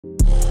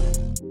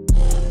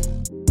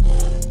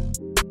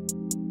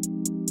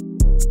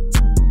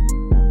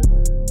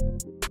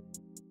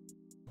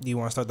Do you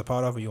want to start the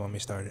pod off or you want me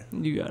to start it?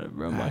 You got it,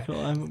 bro. I'm not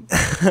gonna lie.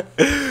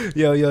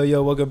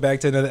 Yo. Welcome back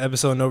to another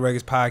episode of No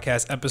Records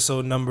Podcast,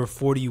 episode number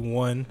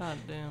 41. God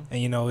damn.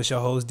 And you know, it's your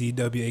host,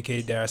 DW,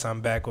 aka Darris.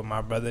 I'm back with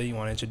my brother. You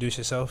want to introduce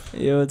yourself?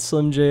 Yo, it's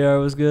Slim JR.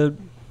 Was good.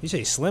 You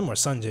say Slim or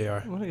Son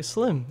JR? What is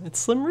Slim? It's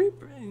Slim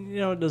Reaper.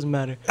 You know, it doesn't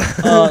matter.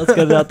 Let's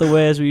get it out the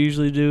way as we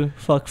usually do.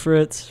 Fuck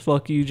Fritz.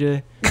 Fuck you,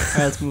 Jay. All right,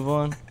 let's move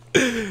on.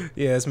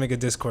 Yeah, let's make a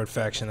Discord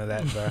faction of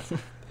that, bro.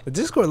 The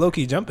Discord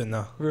low-key jumping,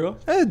 though. For real?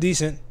 It's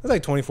decent. It's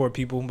like 24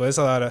 people, but it's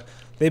a lot of...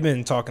 They've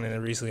been talking in it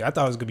recently. I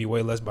thought it was going to be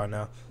way less by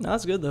now. No,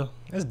 that's good, though.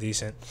 It's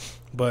decent.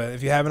 But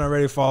if you haven't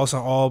already, follow us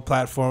on all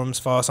platforms.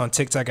 Follow us on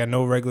TikTok at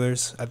No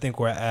Regulars. I think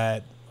we're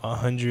at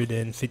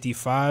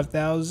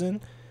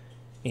 155,000.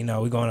 You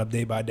know, we're going up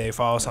day by day.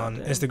 Follow us on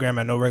Instagram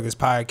at No Regulars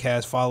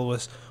Podcast. Follow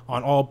us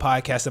on all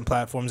podcasting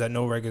platforms at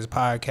No Regulars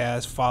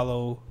Podcast.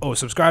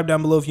 Subscribe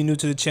down below if you're new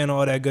to the channel,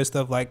 all that good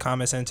stuff. Like,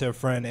 comment, send to a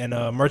friend. And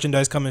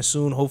merchandise coming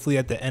soon, hopefully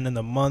at the end of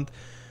the month.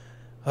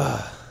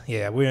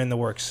 Yeah, we're in the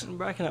works.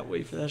 Bro, I cannot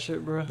wait for that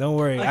shit, bro. Don't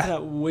worry. I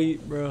cannot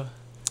wait, bro.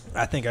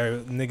 I think a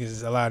lot of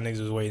niggas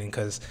was waiting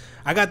because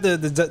I got the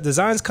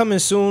designs coming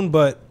soon,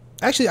 but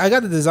actually I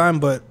got the design,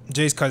 but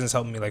Jay's cousin's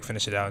helping me like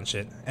finish it out and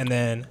shit. And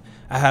then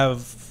I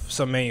have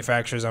some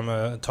manufacturers I'm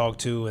gonna talk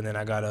to, and then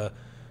I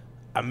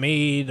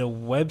made a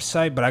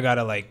website, but I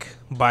gotta like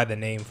buy the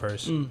name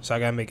first. So I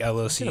gotta make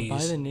LLCs. You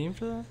gotta buy the name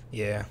for that?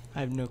 Yeah. I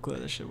have no clue how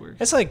that shit works.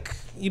 It's like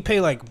you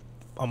pay like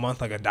a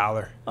month like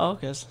 $1. Oh,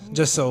 okay.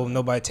 Just so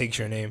nobody takes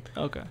your name.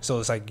 Okay. So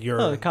it's like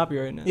your the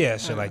copyright now. Yeah,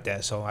 shit like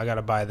that. So I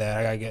gotta buy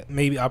that. I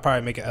gotta I'll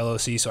probably make an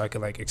LLC so I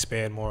can like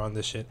expand more on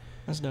this shit.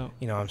 That's dope.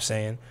 You know what I'm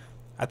saying?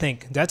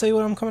 Did I tell you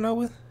what I'm coming out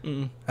with?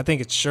 I think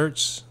it's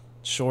shirts,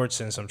 shorts,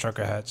 and some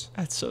trucker hats.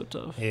 That's so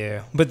tough.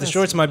 Yeah, but the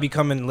shorts might be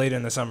coming later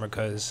in the summer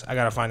because I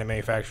gotta find a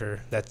manufacturer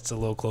that's a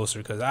little closer.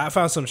 Because I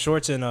found some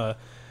shorts in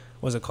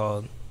what's it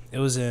called? It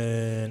was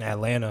in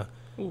Atlanta.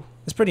 Ooh.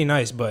 It's pretty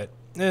nice, but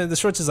the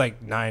shorts is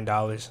like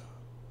 $9.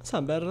 That's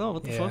not bad at all.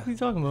 What the fuck are you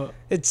talking about?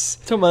 It's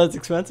talking about it's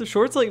expensive.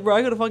 Shorts, like, bro,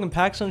 I got a fucking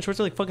Pakistan shorts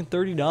are like fucking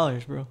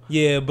 $30, bro.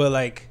 Yeah, but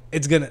like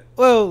it's gonna.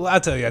 Well, I'll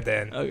tell you at the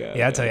end. Okay.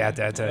 Yeah, I'll tell you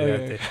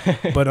after.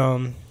 But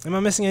am I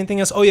missing anything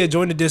else? Oh yeah,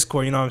 join the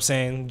Discord. You know what I'm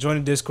saying? Join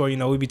the Discord. You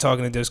know we be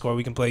talking to Discord.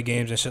 We can play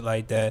games and shit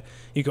like that.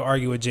 You can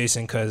argue with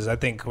Jason because I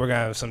think we're gonna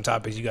have some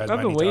topics you guys.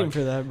 I've been waiting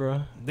for that,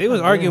 bro. They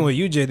was arguing with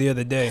UJ the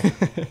other day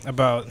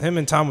about him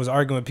and Tom was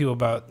arguing with people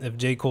about if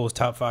J. Cole's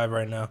top 5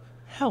 right now.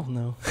 Hell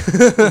no.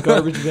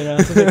 Garbage bin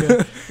ass.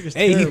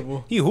 Hey,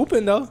 he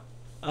hooping though.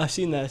 I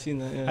seen that.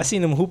 Yeah. I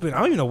seen him hooping. I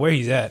don't even know where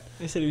he's at.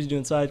 They said he was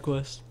doing side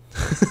quests.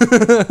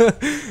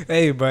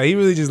 Hey, bro, he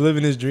really just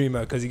living his dream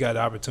out because he got the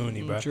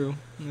opportunity, bro. True,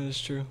 it is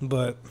true.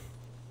 But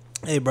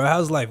hey, bro,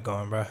 how's life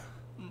going, bro?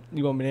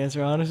 You want me to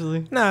answer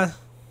honestly? Nah.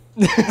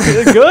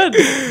 It's good.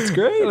 It's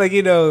great. Like,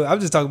 you know,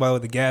 I'm just talking about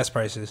with the gas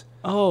prices.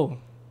 Oh,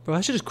 bro,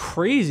 that shit is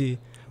crazy.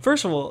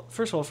 First of all,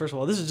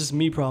 this is just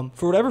me problem.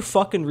 For whatever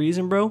fucking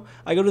reason, bro,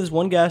 I go to this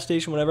one gas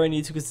station whenever I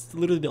need to because it's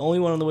literally the only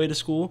one on the way to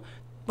school.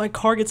 My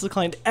card gets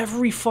declined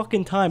every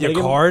fucking time. Your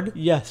card?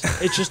 Yes.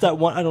 It's just that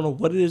one. I don't know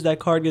what it is. That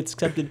card gets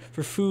accepted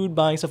for food,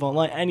 buying stuff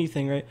online,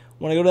 anything, right?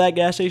 When I go to that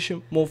gas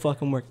station, won't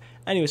fucking work.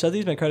 Anyway, so I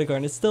use my credit card,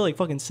 and it's still like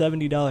fucking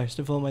 $70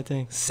 to fill my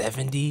tank.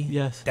 70?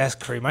 Yes. That's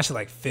crazy. My shit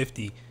like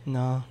 50.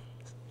 Nah.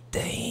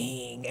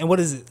 Dang. And what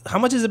is it? How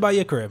much is it by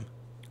your crib?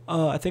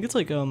 I think it's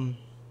like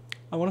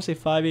I want to say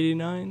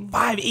 $5.89.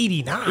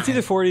 $5.89. It's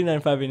either $4.89 or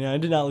 $5.89. I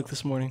did not look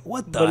this morning.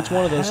 What the? But it's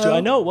one of those hell? two.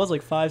 I know it was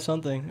like 5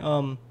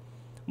 something.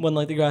 When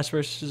like the gas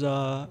first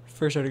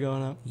started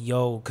going up.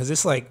 Yo, cause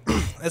it's like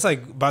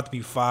about to be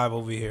 5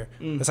 over here.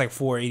 It's like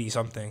 4.80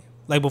 something.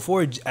 Like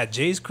before at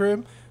Jay's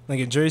crib, like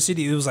in Jersey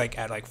City, it was like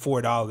at like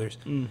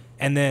 $4,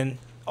 and then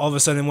all of a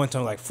sudden it went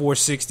to like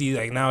 4.60.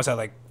 Like now it's at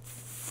like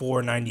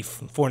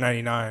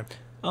 4.99.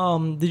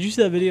 Did you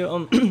see that video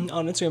on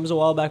Instagram? It was a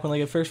while back when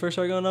like it first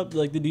started going up,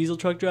 like the diesel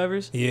truck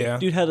drivers. Yeah.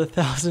 Dude had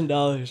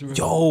 $1,000.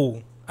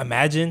 Yo,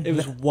 imagine. It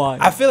was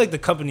wild. I feel like the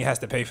company has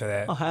to pay for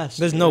that. Oh, has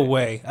to. There's no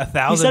way.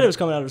 1,000. He said it was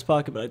coming out of his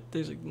pocket, but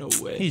there's like no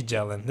way. He's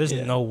gelling. There's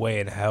no way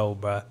in hell,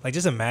 bro. Like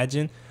just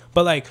imagine.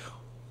 But like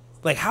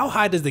how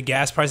high does the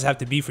gas prices have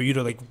to be for you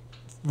to like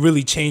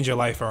really change your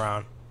life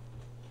around?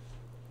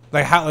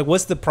 Like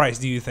what's the price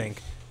do you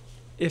think?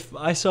 If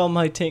I saw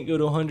my tank go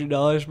to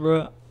 $100,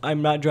 bro,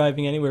 I'm not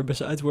driving anywhere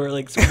besides where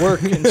like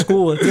work and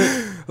school.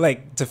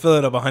 Like to fill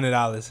it up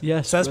 $100.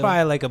 Yes. So that's bro.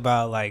 probably like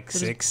about like That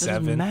 6, is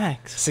 7.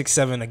 max. 6,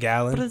 7 a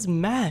gallon. But it's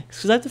max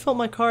because I have to fill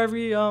my car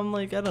every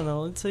like I don't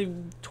know, let's say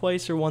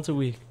twice or once a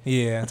week.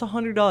 Yeah. That's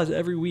 $100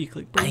 every week.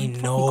 Like, bro, I you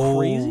know. fucking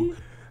crazy.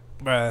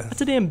 Bruh.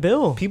 That's a damn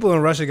bill. People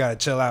in Russia gotta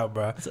chill out,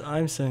 bruh. That's what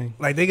I'm saying.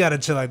 Like they gotta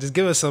chill out. Just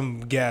give us some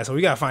gas, or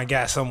we gotta find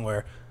gas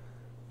somewhere.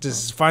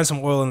 Just find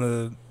some oil in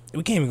the.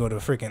 We can't even go to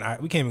We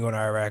can't even go to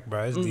Iraq,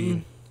 bro. It's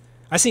deep.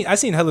 I seen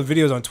hella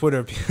videos on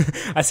Twitter.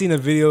 I seen a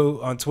video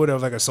on Twitter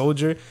of like a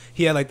soldier.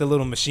 He had like the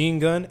little machine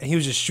gun and he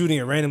was just shooting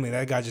it randomly.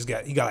 That guy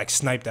he got like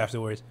sniped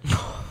afterwards,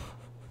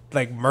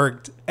 like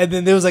murked. And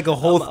then there was like a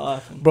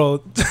whole Bro,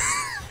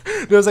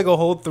 there was like a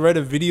whole thread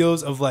of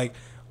videos of like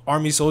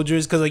army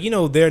soldiers, because like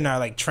they're not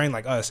like trained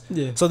like us.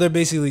 Yeah. So they're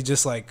basically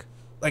just like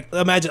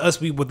imagine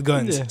us with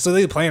guns. Yeah. So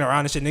they playing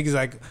around and shit. Niggas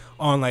like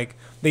on like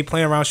they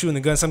playing around shooting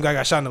the gun. Some guy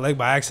got shot in the leg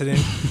by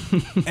accident.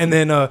 And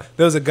then there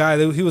was a guy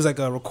he was like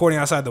recording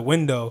outside the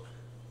window,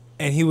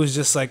 and he was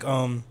just like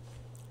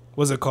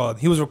what's it called?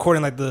 He was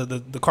recording like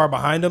the car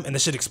behind him, and the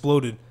shit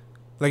exploded.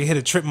 Like it hit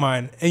a trip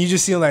mine, and you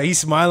just see him like he's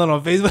smiling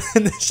on Facebook,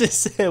 and the shit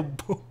said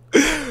boom.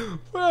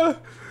 Bro,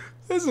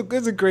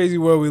 it's a crazy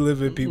world we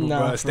live in, people,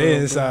 bro. Stay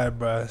inside,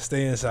 bro.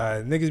 Stay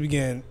inside. Niggas be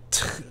getting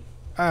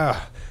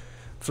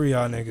free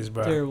y'all niggas,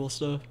 bro. Terrible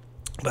stuff.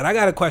 But I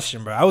got a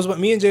question, bro.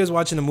 Me and Jay was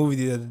watching a movie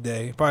the other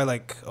day, probably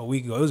like a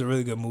week ago. It was a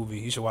really good movie.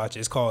 You should watch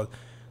it. It's called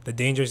The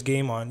Dangerous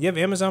Game on. You have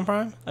Amazon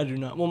Prime? I do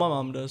not. Well, my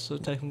mom does, so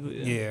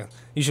technically, yeah. Yeah,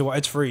 you should watch.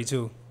 It's free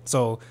too.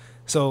 So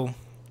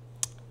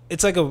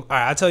it's like all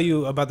right, I'll tell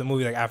you about the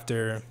movie like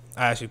after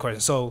I ask you a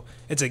question. So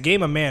it's a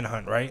game of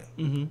Manhunt, right?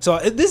 Mm-hmm. So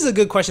this is a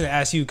good question to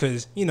ask you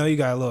because you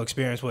got a little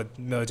experience with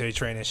military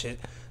training and shit.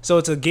 So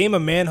it's a game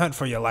of Manhunt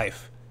for your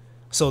life.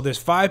 So there's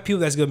 5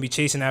 people that's gonna be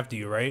chasing after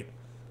you, right?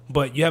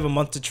 But you have a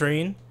month to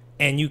train,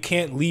 and you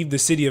can't leave the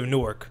city of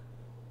Newark.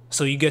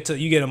 So you get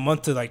a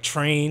month to like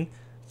train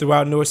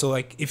throughout Newark. So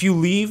like if you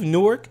leave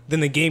Newark, then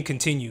the game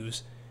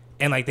continues,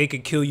 and like they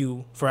could kill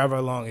you for however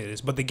long it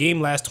is. But the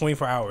game lasts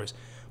 24 hours.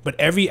 But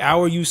every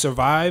hour you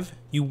survive,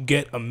 you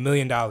get $1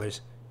 million.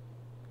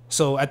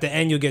 So at the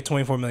end, you'll get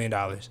 $24 million.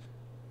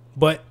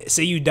 But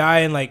say you die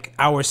in like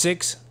hour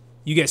 6,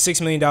 you get $6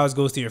 million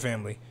goes to your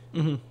family.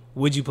 Mm-hmm.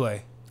 Would you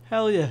play?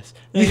 Hell yes.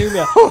 Now hear me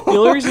out.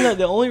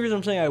 The only reason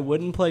I'm saying I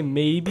wouldn't play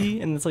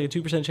maybe, and it's like a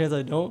 2% chance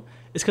I don't,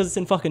 is because it's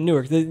in fucking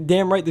Newark.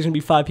 Damn right there's going to be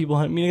 5 people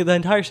hunting me. The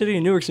entire city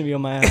of Newark's going to be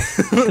on my ass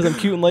because I'm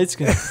cute and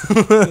light-skinned.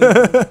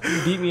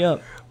 Beat me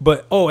up.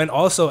 But, and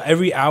also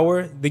every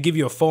hour they give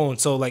you a phone,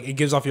 so like it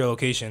gives off your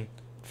location.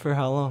 For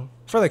how long?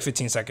 For like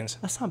 15 seconds.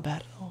 That's not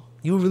bad at all.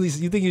 You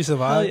think you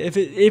survive? If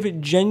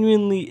it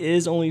genuinely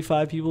is only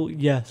 5 people,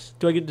 yes.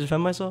 Do I get to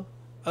defend myself?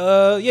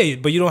 Yeah,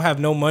 but you don't have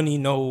no money,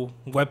 no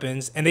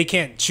weapons, and they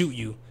can't shoot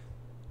you.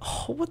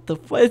 Oh, what the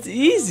fuck? It's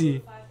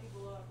easy.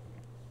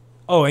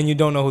 Oh, and you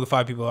don't know who the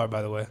 5 people are,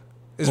 by the way.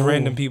 It's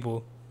random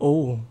people.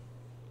 Oh,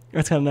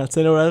 that's kind of nuts.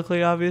 They know what I look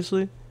like,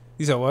 obviously.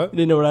 You said what?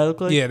 They know what I look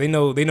like? Yeah, they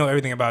know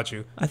everything about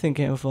you. I think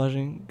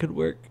camouflaging could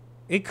work.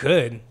 It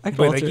could. I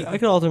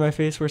could alter my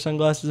face, wear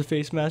sunglasses, a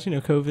face mask,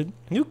 COVID.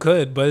 You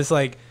could, but it's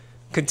like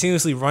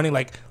continuously running.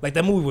 Like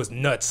that movie was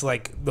nuts.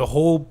 Like the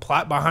whole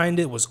plot behind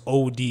it was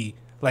OD.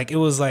 Like it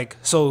was like,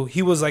 so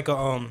he was like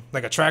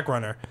a track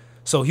runner.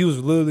 So he was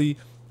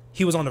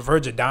on the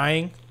verge of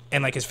dying,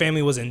 and like his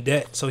family was in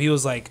debt. So he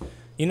was like,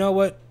 you know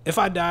what? If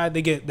I die,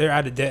 they're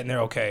out of debt and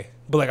they're okay.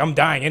 But like I'm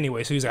dying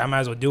anyway, so he's like, I might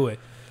as well do it.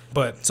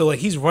 But so like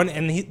he's running,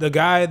 and the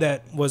guy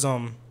that was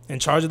in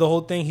charge of the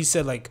whole thing, he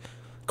said like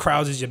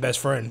crowds is your best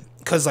friend,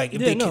 because like if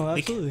they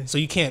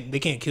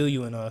can't kill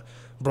you in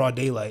broad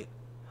daylight.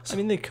 So, I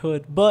mean they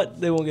could,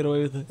 but they won't get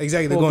away with it.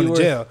 Exactly, they're going to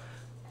jail.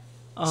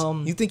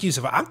 You think you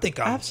survive?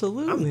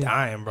 Absolutely. I'm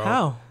dying, bro.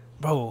 How?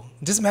 Bro,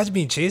 just imagine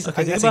being chased.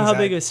 Okay, think about how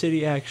big a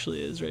city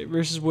actually is, right?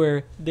 Versus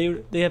where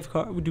they have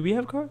cars. Do we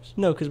have cars?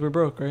 No, because we're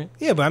broke, right?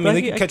 Yeah, but I mean,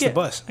 they can catch the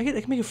bus. I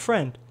can make a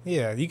friend.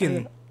 Yeah, you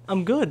can.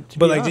 I'm good.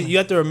 But like, you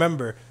have to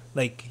remember,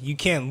 like, you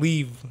can't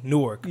leave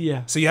Newark.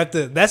 Yeah. So you have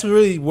to. That's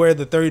really where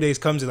the 30 days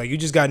comes in. Like, you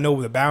just gotta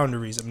know the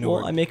boundaries of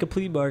Newark. Well, I make a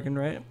plea bargain,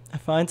 right? I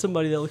find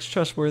somebody that looks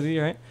trustworthy,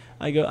 right?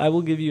 I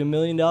will give you $1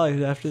 million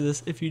after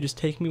this if you just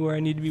take me where I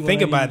need to be.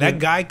 Think about it. That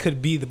guy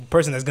could be the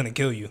person that's gonna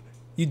kill you.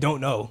 You don't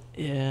know.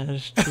 Yeah,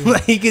 that's true.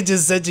 Like, he could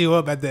just set you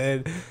up at the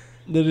end.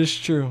 That is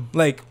true.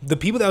 Like, the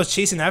people that was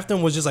chasing after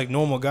him was just like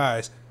normal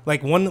guys.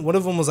 Like one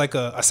of them was like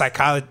a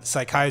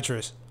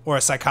psychiatrist or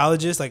a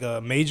psychologist, like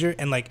a major,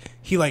 and like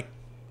he like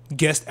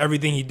guessed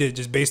everything he did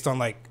just based on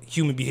like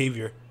human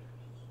behavior.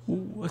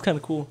 Ooh, that's kind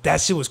of cool.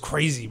 That shit was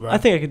crazy, bro. I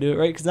think I could do it,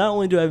 right? Because not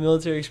only do I have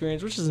military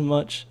experience, which isn't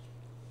much,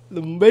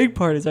 the big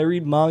part is I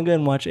read manga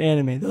and watch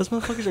anime. Those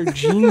motherfuckers are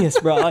genius,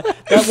 bro.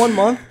 That 1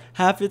 month,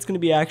 half of it's going to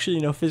be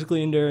actually,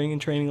 physically enduring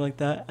and training like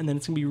that, and then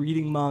it's going to be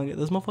reading manga.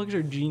 Those motherfuckers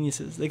are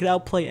geniuses. They could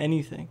outplay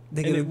anything.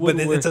 But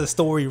it's a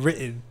story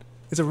written.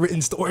 It's a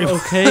written story.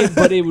 Okay,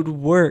 but it would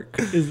work.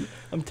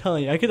 I'm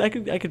telling you, I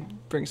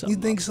could bring something.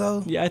 You think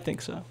so? Yeah, I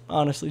think so.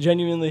 Honestly,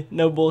 genuinely,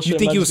 no bullshit. You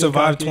think you would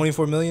survive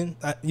 24 million?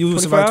 You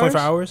would survive 24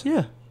 hours?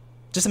 Yeah.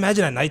 Just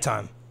imagine at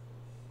nighttime.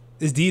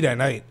 It's deed at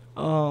night.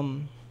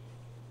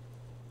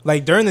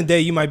 Like during the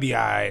day, you might be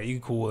alright. You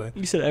cool.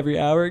 You said every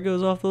hour it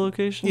goes off the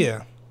location?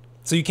 Yeah.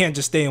 So you can't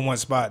just stay in one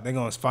spot. They're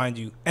gonna find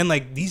you. And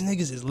like these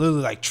niggas is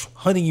literally like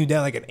hunting you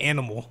down like an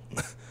animal.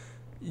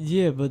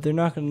 Yeah, but they're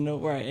not gonna know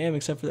where I am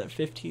except for that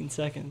 15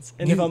 seconds.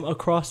 And if I'm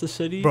across the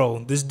city, bro,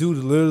 this dude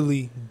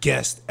literally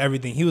guessed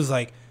everything. He was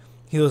like,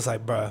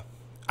 bruh,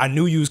 I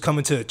knew you was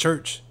coming to the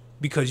church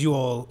because you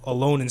all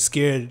alone and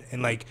scared,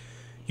 and like,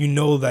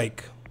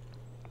 like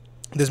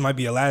this might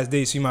be your last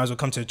day, so you might as well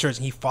come to the church.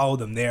 And he followed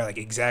them there, like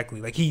exactly,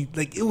 like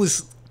it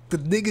was the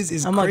niggas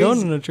is I'm crazy. not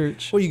going to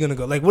church. Where are you gonna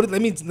go? Like, what?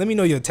 Let me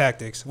know your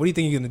tactics. What do you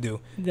think you're gonna do?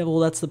 Yeah, well,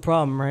 that's the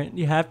problem, right?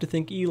 You have to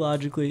think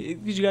illogically.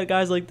 Because you got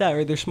guys like that,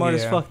 right? They're smart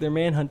as fuck. They're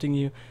manhunting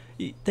you.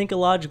 Think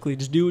illogically.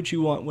 Just do what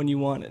you want when you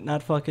want it.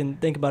 Not fucking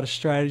think about a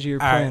strategy or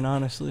plan,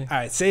 honestly. All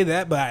right, say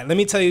that, but let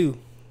me tell you.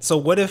 So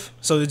what if,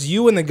 so it's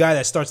you and the guy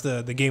that starts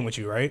the game with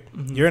you, right?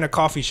 Mm-hmm. You're in a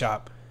coffee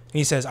shop. And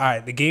he says, all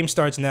right, the game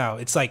starts now.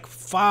 It's like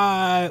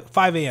 5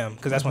 a.m.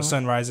 because that's when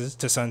sun rises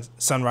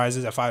sun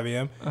rises at 5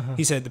 a.m.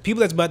 He said, the people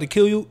that's about to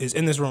kill you is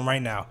in this room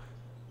right now.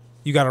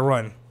 You got to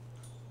run.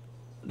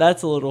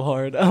 That's a little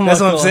hard.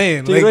 That's what I'm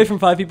saying. To get away from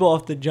 5 people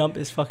off the jump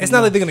is fucking It's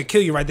not like they're going to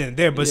kill you right then and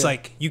there, but it's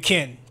like you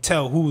can't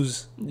tell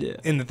who's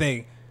in the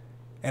thing.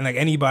 And like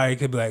anybody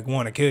could be like,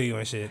 want to kill you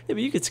and shit. Yeah, but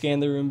you could scan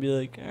the room and be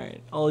like, all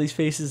right, all these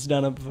faces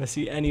done up. If I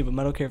see any of them,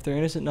 I don't care if they're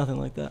innocent, nothing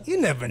like that. You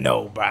never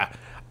know, bro.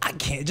 I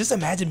can't. Just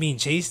imagine being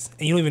chased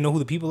and you don't even know who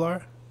the people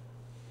are.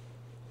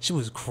 She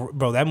was,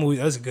 bro, that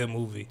was a good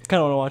movie. I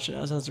kind of want to watch it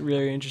now. It sounds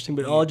really interesting.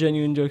 But all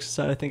genuine jokes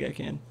aside, I think I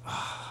can.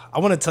 I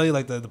want to tell you,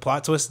 like, the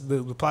plot twist.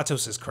 The plot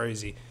twist is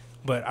crazy.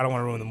 But I don't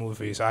want to ruin the movie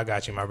for you, so I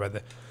got you, my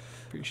brother.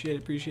 Appreciate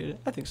it.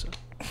 I think so.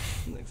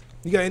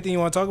 You got anything you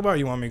want to talk about, or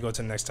you want me to go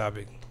to the next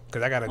topic?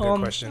 Because I got a good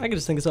question. I could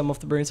just think of something off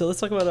the brain. So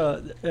let's talk about,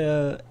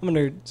 I'm a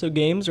nerd. So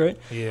games, right?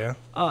 Yeah.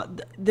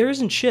 There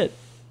isn't shit.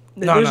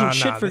 There isn't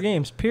shit for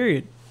games,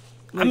 period.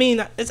 Like, I mean,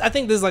 I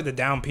think this is like the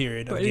down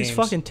period of games. It's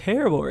fucking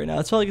terrible right now.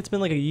 It's felt like it's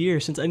been like a year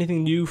since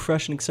anything new,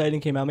 fresh, and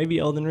exciting came out. Maybe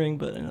Elden Ring,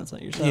 but I know it's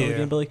not your style of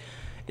game. But like,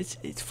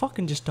 it's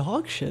fucking just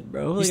dog shit,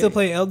 bro. You still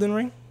play Elden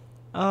Ring?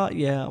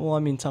 Yeah. Well, I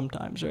mean,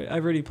 sometimes, right?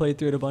 I've already played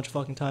through it a bunch of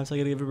fucking times. So I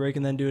gotta give it a break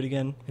and then do it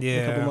again. In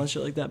a couple months,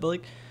 shit like that. But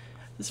like,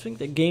 this thing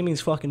that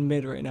gaming's fucking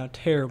mid right now.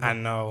 Terrible. I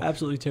know.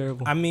 Absolutely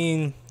terrible. I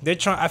mean, they're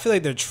trying. I feel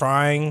like they're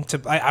trying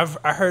to.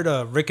 I heard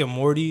Rick and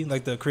Morty,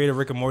 like the creator of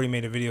Rick and Morty,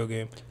 made a video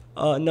game.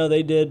 No,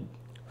 they did.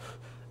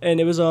 And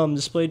it was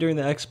displayed during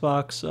the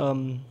Xbox.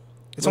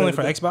 It's only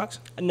for Xbox?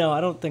 No, I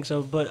don't think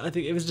so. But I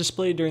think it was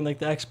displayed during like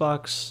the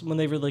Xbox when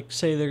they were like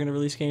say they're gonna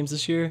release games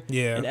this year.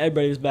 Yeah. And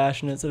everybody was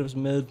bashing it, said it was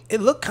mid.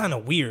 It looked kind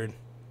of weird.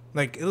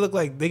 Like it looked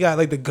like they got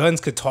like the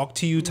guns could talk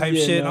to you type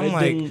shit. No,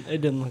 it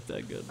didn't look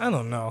that good. I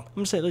don't know.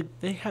 I'm saying like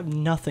they have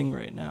nothing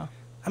right now.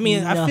 I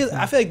mean, nothing.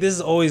 I feel like this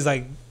is always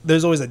like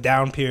there's always a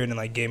down period in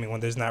like gaming when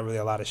there's not really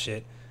a lot of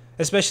shit.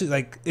 Especially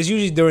like it's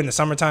usually during the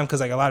summertime because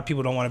like a lot of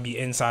people don't want to be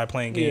inside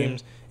playing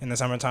games in the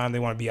summertime. They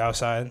want to be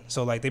outside.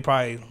 So like they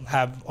probably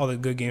have all the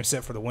good games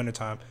set for the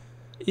wintertime.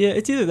 Yeah,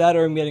 it's either that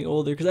or I'm getting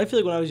older because I feel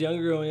like when I was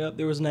younger growing up,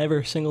 there was never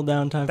a single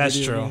downtime. That's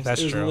true. Games.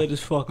 That's true. Lit as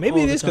fuck.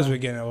 Maybe it is because we're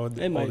getting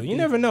older. You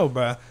never know,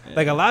 bro. Yeah.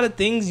 Like a lot of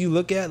things you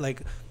look at,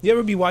 like you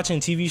ever be watching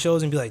TV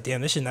shows and be like,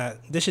 damn, this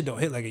shit don't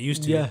hit like it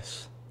used to.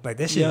 Yes. Like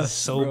that shit is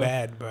so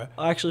bad, bro.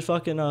 Actually,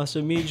 fucking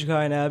so me,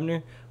 Jakai, and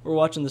Abner, we're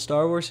watching the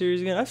Star Wars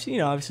series again. I've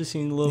obviously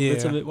seen little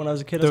bits of it when I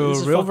was a kid.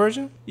 The real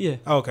version? Yeah.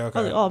 Oh, okay. I was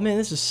like, oh man,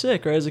 this is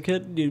sick. Right, as a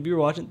kid, dude, we were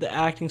watching. The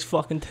acting's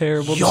fucking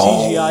terrible. The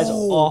CGI's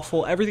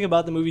awful. Everything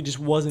about the movie just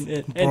wasn't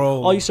it. And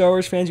all you Star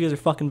Wars fans, you guys are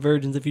fucking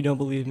virgins if you don't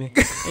believe me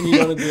and you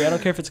don't agree. I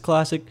don't care if it's a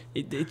classic.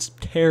 It's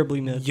terribly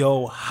mid.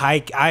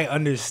 I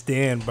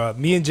understand, bro.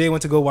 Me and Jay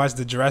went to go watch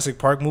the Jurassic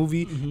Park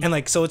movie, and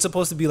like, so it's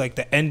supposed to be like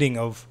the ending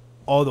of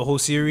the whole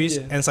series,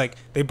 and it's like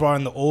they brought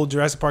in the old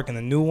Jurassic Park and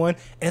the new one,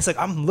 and it's like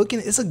I'm looking,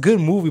 it's a good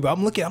movie, but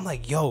I'm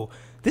like, yo,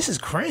 this is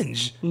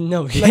cringe.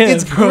 No, like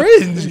it's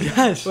cringe.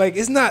 Yes, like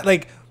it's not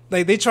like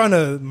they trying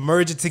to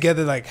merge it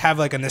together, like have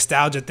like a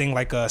nostalgia thing,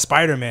 like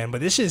Spider-Man, but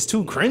this shit is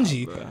too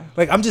cringy.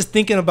 Like I'm just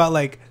thinking about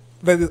like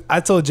I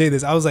told Jay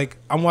this. I was like,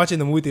 I'm watching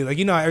the movie, like,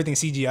 you know how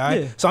everything's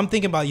CGI? Yeah. So I'm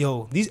thinking about,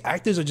 yo, these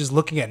actors are just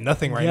looking at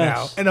nothing right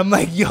now. And I'm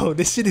like, yo,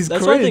 this shit is cringe.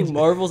 That's why I think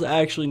Marvel's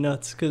actually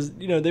nuts. Because,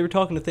 you know, they were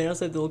talking to Thanos,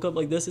 they had to look up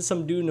like this. It's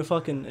some dude in a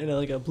fucking,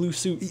 like a blue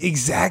suit.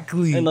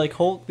 Exactly. And like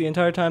Hulk, the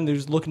entire time, they're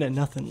just looking at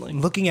nothing. Like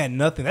looking at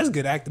nothing. That's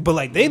good acting. But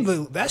like, they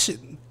look, that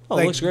shit. Oh,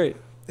 like, it looks great.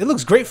 It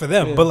looks great for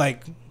them. Yeah. But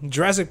like,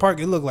 Jurassic Park,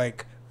 it looked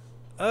like,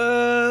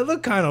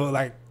 look kind of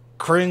like,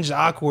 cringe,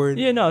 awkward.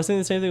 Yeah, no, I was thinking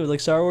the same thing with like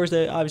Star Wars.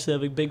 They obviously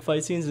have like big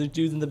fight scenes. There's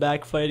dudes in the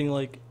back fighting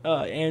like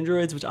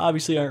androids, which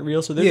obviously aren't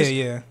real. So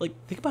they're like,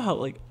 think about how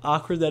like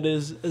awkward that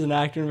is as an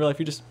actor in real life.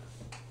 You're just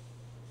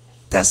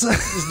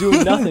just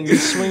doing nothing,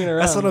 just swinging around.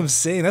 That's what I'm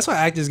saying. That's why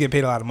actors get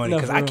paid a lot of money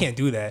because I can't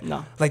do that.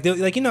 No, like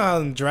you know how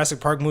in Jurassic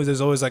Park movies,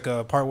 there's always like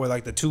a part where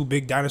like the two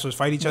big dinosaurs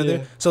fight each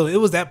other. So it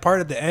was that part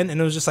at the end, and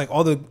it was just like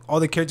all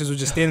the characters were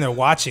just standing there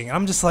watching, and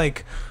I'm just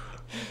like,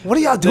 what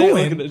are y'all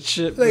doing? At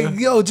shit, like,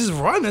 yo, just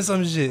run or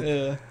some shit.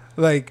 Yeah.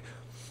 Like,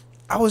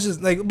 I was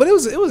just like, but it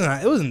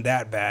wasn't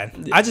that bad.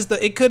 Yeah. I just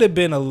thought it could have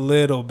been a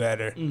little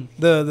better.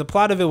 The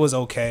plot of it was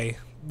okay.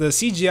 The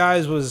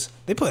CGI's was,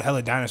 they put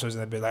hella dinosaurs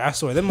in that bit. Like, I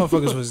swear, them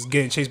motherfuckers was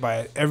getting chased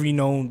by every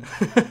known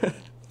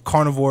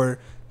carnivore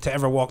to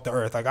ever walk the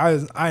earth. Like, I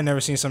ain't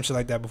never seen some shit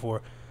like that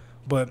before.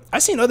 But I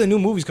seen other new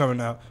movies coming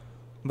out.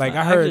 Like,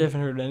 I haven't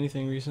heard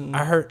anything recently.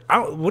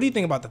 What do you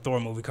think about the Thor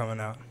movie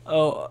coming out?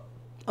 Oh.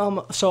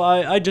 So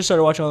I just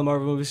started watching all the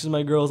Marvel movies because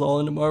my girl's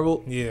all into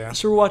Marvel. Yeah.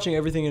 So we're watching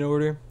everything in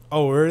order.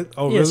 Oh, really?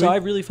 Oh, yeah,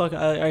 really? so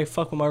I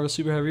fuck with Marvel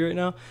super heavy right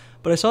now.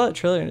 But I saw that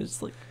trailer and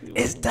it's like,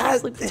 It's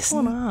that. like what's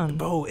going on,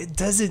 bro? It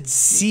doesn't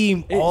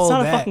seem It's all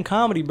not that. a fucking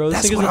comedy, bro. This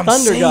That's nigga's what the I'm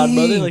Thunder God,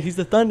 brother. saying. Like he's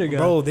the Thunder God,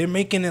 Bro, they're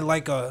making it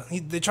like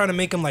they're trying to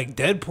make him like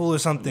Deadpool or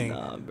something.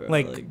 Nah, bro.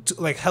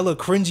 Like hella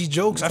cringy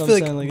jokes. I That's feel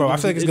what I'm like, saying, bro, I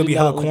feel like it's gonna be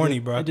hella corny,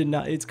 bro. It did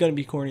not. It's gonna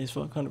be corny as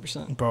fuck,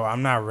 100%. Bro,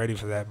 I'm not ready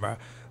for that, bro.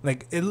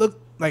 Like it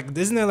looked like,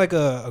 isn't there like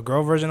a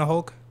girl version of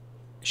Hulk?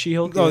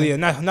 She-Hulk. Oh yeah,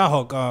 not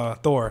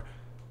Hulk. Thor.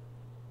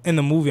 In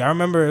the movie, I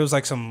remember it was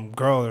like some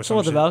girl or something.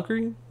 What, the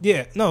Valkyrie?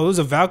 Yeah, no, it was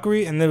a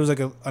Valkyrie, and there was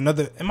like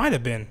another. It might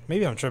have been.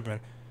 Maybe I'm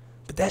tripping.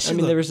 But that shit. I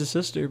mean, there was a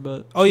sister,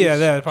 but oh yeah,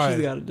 that probably.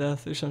 She's got a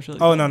death or some shit.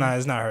 Like oh that. no,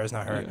 it's not her. It's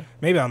not her. Yeah.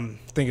 Maybe I'm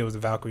thinking it was the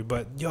Valkyrie.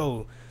 But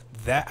yo,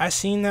 that I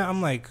seen that,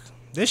 I'm like,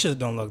 this shit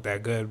don't look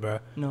that good, bro.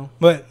 No.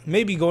 But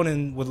maybe going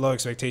in with low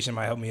expectation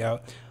might help me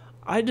out.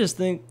 I just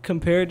think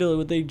compared to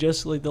what they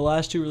just like the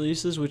last two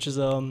releases, which is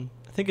I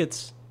think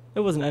it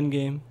wasn't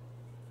Endgame.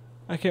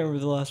 I can't remember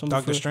the last one.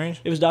 Doctor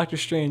Strange. It was Doctor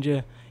Strange.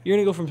 Yeah, you're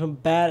gonna go from some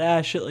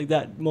badass shit like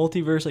that,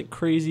 multiverse like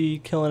crazy,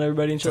 killing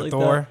everybody and shit like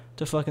Thor. that,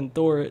 to fucking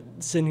Thor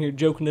sitting here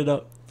joking it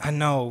up. I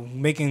know,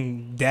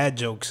 making dad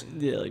jokes.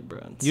 Yeah, like bro.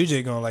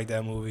 UJ gonna like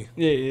that movie.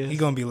 Yeah. He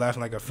gonna be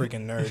laughing like a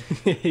freaking nerd.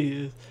 Yeah,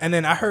 he is. And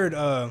then I heard,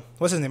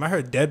 what's his name? I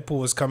heard Deadpool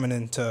was coming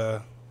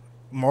into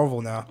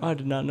Marvel now. I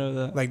did not know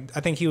that. Like,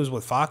 I think he was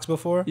with Fox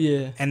before.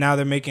 Yeah. And now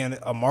they're making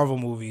a Marvel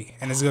movie,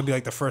 and it's gonna be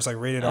like the first like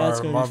rated That's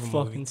R gonna Marvel be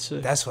fucking movie.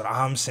 sick. That's what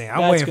I'm saying. I'm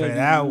That's waiting for gonna be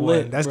that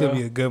lit, one. That's bro. gonna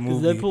be a good 'Cause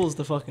movie. Deadpool is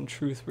the fucking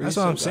truth, bro. That's He's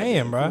what so I'm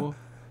saying, goddamn bro.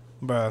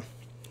 cool. Bruh.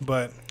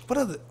 But what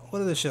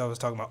other shit I was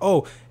talking about?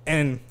 Oh,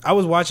 and I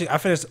was watching. I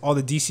finished all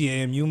the DC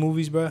AMU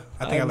movies, bro.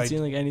 I haven't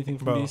seen like anything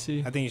from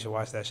DC. I think you should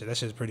watch that shit. That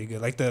shit's pretty good.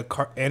 Like the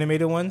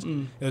animated ones,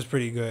 Mm. it was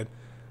pretty good.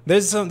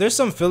 There's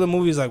some filler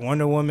movies like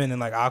Wonder Woman and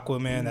like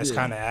Aquaman that's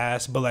kind of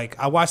ass. But like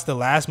I watched the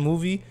last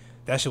movie,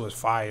 that shit was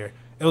fire.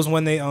 It was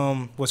when they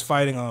was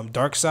fighting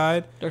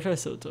Darkseid.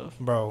 Darkseid's so tough,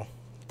 Bro.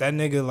 That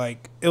nigga,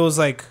 like, it was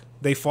like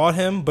they fought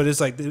him, but it's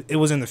like it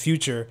was in the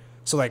future.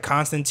 So like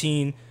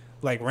Constantine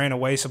like ran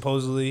away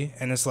supposedly,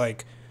 and it's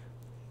like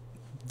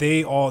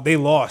they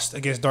lost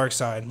against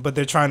Darkseid, but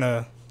they're trying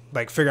to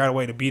like figure out a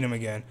way to beat him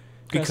again.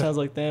 Kind of sounds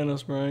like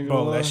Thanos, bro.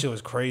 Bro, that shit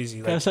was crazy.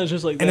 Kind of Like, sounds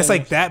just like. and Thanos. it's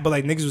like that, but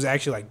like niggas was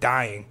actually like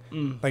dying.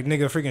 Mm. Like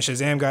nigga, freaking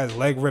Shazam got his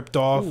leg ripped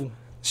off. Ooh,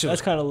 Shit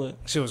that's kind of lit.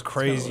 Shit was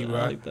crazy, bro.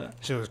 I like that.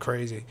 Shit was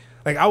crazy.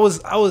 Like I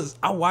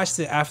watched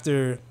it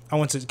after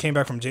I came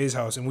back from Jay's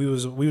house, and we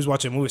was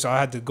watching a movie, so I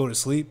had to go to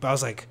sleep. But I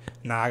was like,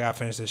 nah, I gotta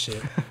finish this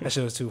shit. That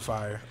shit was too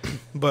fire.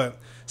 But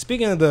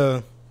speaking of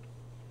the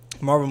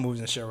Marvel movies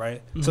and shit,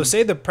 right? Mm-hmm. So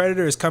say the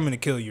Predator is coming to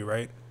kill you,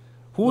 right?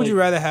 Who would you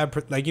rather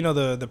have? Like, you know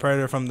the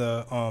Predator from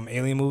the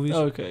Alien movies.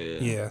 Okay,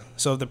 yeah. Yeah.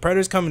 So if the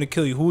Predator's coming to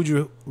kill you, who would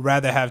you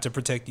rather have to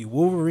protect you,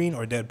 Wolverine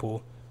or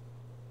Deadpool?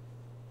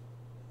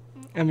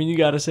 I mean, you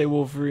gotta say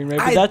Wolverine, right?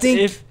 But I that's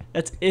think-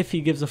 if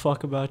he gives a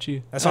fuck about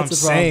you. That's what I'm the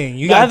problem. saying.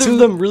 You got Neither of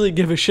them really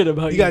give a shit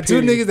about you. You got two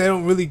period. niggas that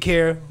don't really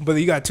care, but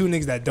you got two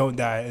niggas that don't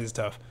die. It's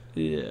tough.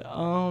 Yeah.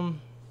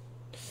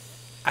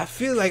 I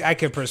feel like I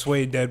could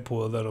persuade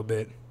Deadpool a little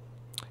bit. You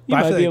But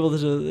I might feel be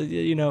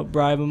like- able to,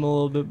 bribe him a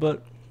little bit,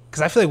 but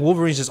Because I feel like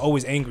Wolverine's just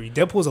always angry.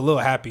 Deadpool's a little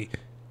happy.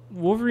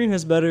 Wolverine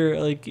has better,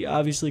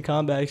 obviously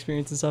combat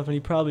experience and stuff, and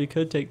he probably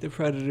could take the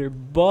Predator.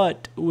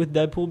 But with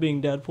Deadpool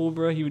being Deadpool,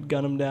 bro, he would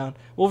gun him down.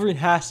 Wolverine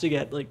has to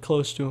get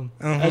close to him,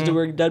 as to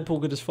where Deadpool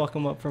could just fuck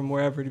him up from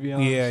wherever. To be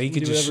honest, Yeah, he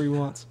could do just whatever he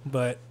wants.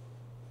 But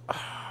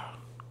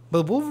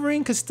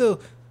Wolverine could still.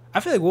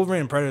 I feel like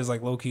Wolverine and Predator is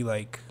like low key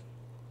like.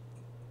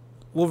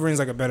 Wolverine's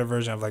like a better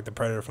version of like the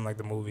Predator from like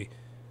the movie.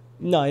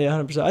 No, yeah,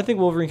 100%. I think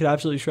Wolverine could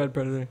absolutely shred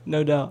Predator,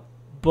 no doubt.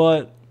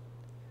 But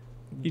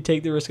you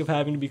take the risk of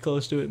having to be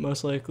close to it,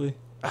 most likely.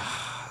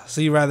 So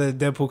you rather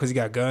Deadpool because he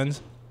got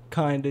guns?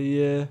 Kinda,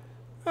 yeah.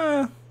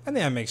 I think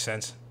that makes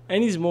sense.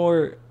 And he's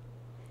more.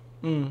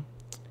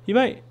 He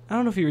might. I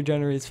don't know if he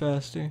regenerates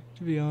faster,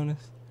 to be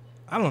honest.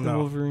 I don't know.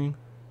 Wolverine.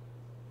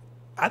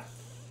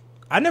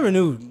 I never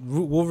knew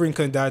Wolverine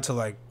couldn't die till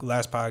like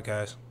last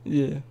podcast.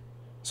 Yeah.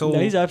 So No,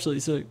 he's absolutely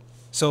sick.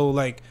 So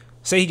like,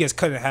 say he gets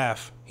cut in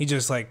half, he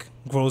just like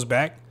grows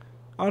back.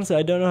 Honestly,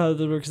 I don't know how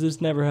this works. This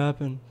never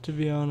happened, to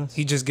be honest.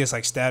 He just gets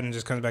like stabbed and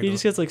just comes back. He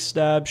just gets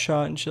stabbed,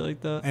 shot, and shit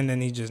like that. And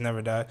then he just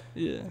never died.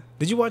 Yeah.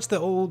 Did you watch the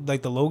old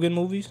the Logan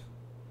movies?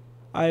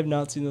 I have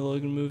not seen the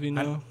Logan movie,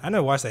 no. I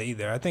never watched that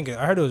either.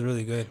 I heard it was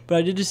really good. But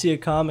I did just see a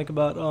comic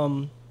about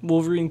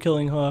Wolverine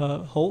killing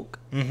Hulk,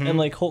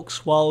 and Hulk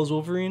swallows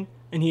Wolverine,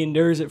 and he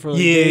endures it for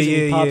days, and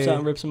he pops out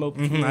and rips him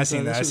open. I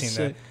seen that. I seen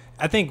that.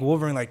 I think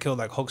Wolverine killed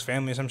Hulk's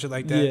family or some shit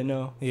like that. Yeah,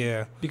 no.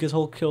 Yeah. Because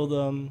Hulk killed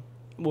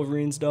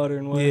Wolverine's daughter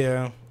and wife.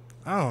 Yeah.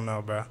 I don't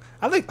know, bro.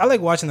 I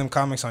like watching them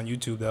comics on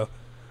YouTube though.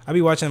 I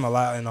be watching them a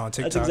lot and on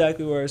TikTok. That's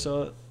exactly where I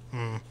saw it.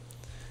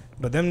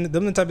 But them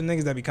the type of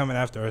niggas that be coming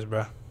after us,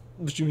 bro.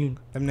 What you mean?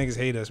 Them niggas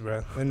hate us,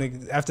 bro. Them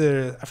niggas,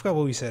 after I forgot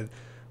what we said.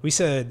 We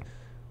said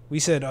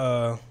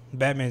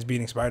Batman's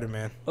beating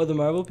Spider-Man. Oh, the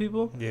Marvel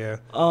people? Yeah.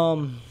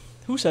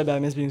 Who said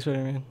Batman's beating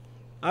Spider-Man?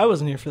 I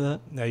wasn't here for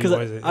that. No, you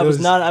wasn't. I would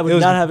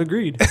not have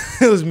agreed.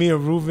 It was me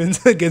and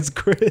Rubens against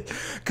Chris.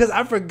 Because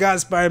I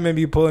forgot Spider-Man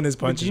be pulling his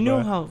punches. Do you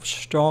know how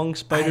strong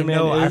Spider-Man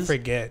is? I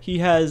forget. He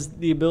has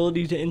the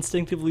ability to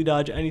instinctively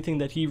dodge anything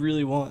that he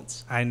really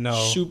wants. I know.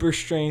 Super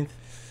strength.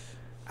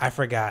 I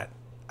forgot.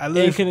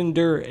 He can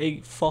endure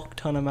a fuck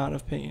ton amount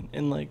of pain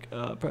and like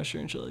pressure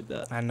and shit like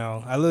that. I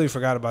know. I literally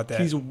forgot about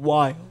that. He's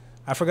wild.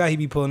 I forgot he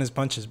be pulling his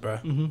punches, bro.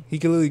 Mm-hmm. He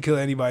can literally kill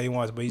anybody he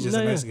wants, but he's just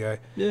a nice guy.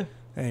 Yeah.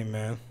 Hey,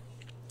 man.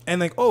 And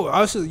like, oh,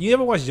 also, you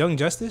ever watch Young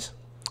Justice?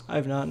 I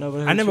have not. No,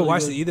 but I never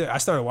watched it either. I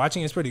started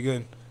watching. It's pretty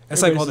good.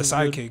 It's like all the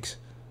sidekicks.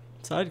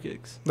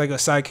 Sidekicks. Like a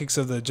sidekicks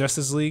of the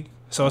Justice League.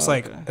 So it's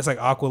like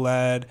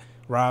Aqualad,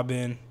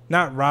 Robin.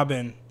 Not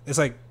Robin. It's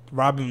like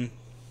Robin,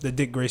 the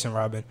Dick Grayson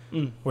Robin,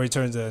 where he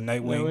turns to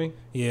Nightwing.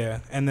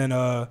 Yeah, and then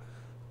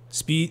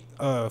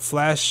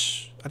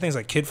Flash. I think it's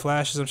like Kid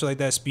Flash or something like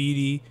that.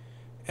 Speedy,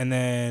 and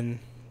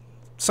then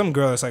some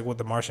girl that's like with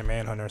the Martian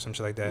Manhunter or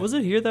something like that. Was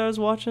it here that I was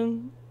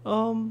watching?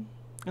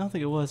 I don't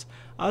think it was.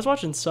 I was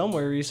watching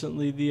somewhere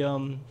recently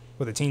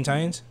with the Teen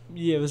Titans?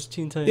 Yeah, it was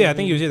Teen Titans. Yeah, I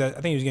think he was here. I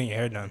think he was getting your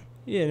hair done.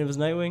 Yeah, and it was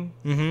Nightwing.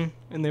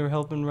 Mm-hmm. And they were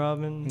helping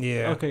Robin.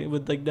 Yeah. Okay,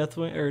 with like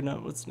Deathwing or no,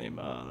 what's his name?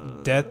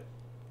 Death.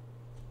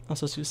 I'm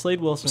supposed to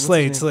Slade Wilson.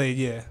 Slade.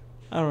 Yeah.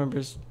 I don't remember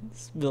his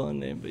villain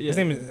name, but yeah. His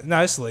name is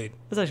it's Slade.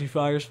 That's actually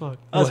fire as fuck.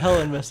 I was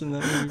hella invested in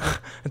that movie.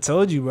 I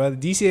told you, bro.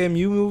 The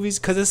DCMU movies,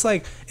 because it's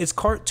like it's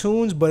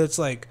cartoons, but it's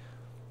like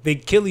they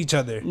kill each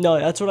other. No,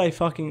 that's what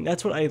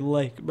I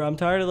like, bro. I'm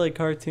tired of like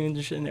cartoons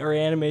and shit or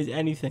animes,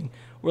 anything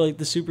where like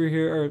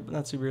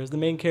the the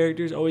main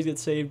characters always get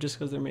saved just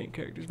because they're main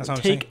characters. That's what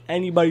I'm saying.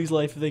 Anybody's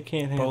life if they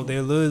can't handle. Bro,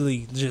 they're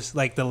literally just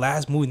like the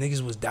last movie,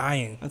 niggas was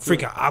dying.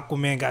 Freaking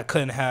Aquaman got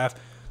cut in half.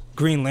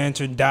 Green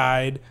Lantern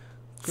died.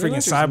 Freaking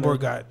Cyborg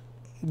got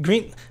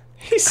Green.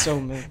 He's so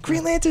mid.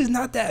 Green Lantern's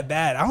not that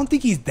bad. I don't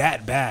think he's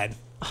that bad.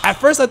 At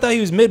first, I thought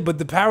he was mid, but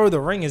the power of the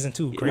ring isn't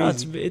too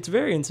crazy. No, it's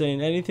very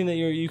insane. Anything that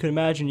you could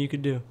imagine, you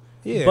could do.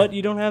 Yeah. But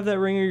you don't have that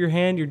ring in your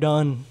hand, you're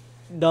done.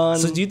 Done.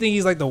 So do you think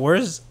he's like the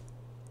worst?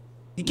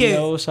 You can't.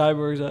 No,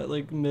 Cyborg's at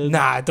like mid.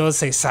 Nah, don't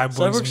say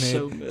Cyborg's mid.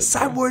 So mid.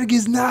 Cyborg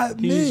is not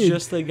mid. He's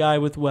just the guy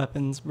with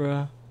weapons,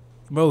 bro.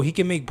 Bro, he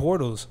can make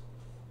portals.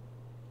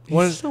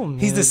 So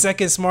mid. He's the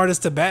second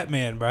smartest to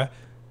Batman, bro.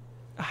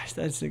 I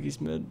just think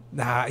he's mid.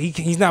 Nah,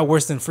 he's not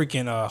worse than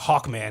freaking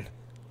Hawkman.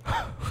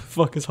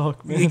 Fuck is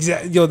Hawkman?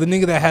 Exactly. Yo, the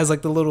nigga that has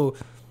like the little,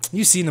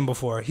 you've seen him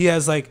before. He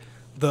has like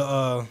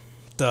the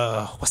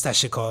what's that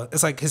shit called?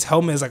 It's like his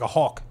helmet is like a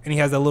hawk, and he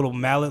has that little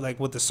mallet like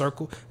with the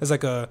circle. It's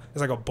like a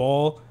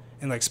ball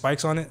and like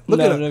spikes on it. I've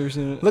never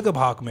seen it. Look up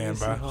Hawkman,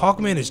 bro.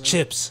 Hawkman is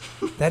chips.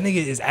 That nigga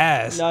is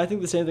ass. No, I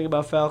think the same thing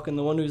about Falcon,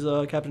 the one who's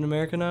Captain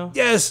America now.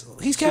 Yes,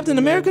 he's Captain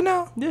America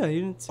now. Yeah,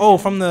 you didn't see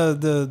that? From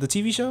the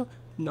TV show.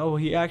 No,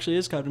 he actually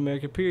is Captain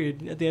America,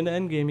 period. At the end of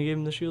Endgame, he gave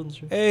him the shield and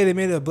shit. Hey, they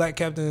made a black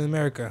Captain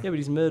America. Yeah, but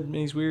he's mid, and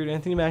he's weird.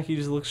 Anthony Mackie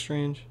just looks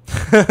strange.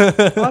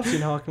 I've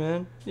seen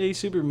Hawkman. Yeah, he's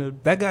super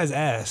mid. That guy's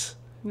ass.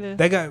 Yeah.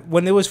 That guy,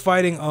 when they was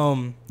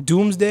fighting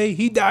Doomsday,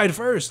 he died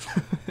first.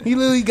 He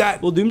literally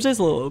got... Well, Doomsday's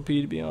a little OP,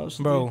 to be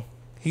honest. Bro,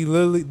 he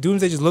literally...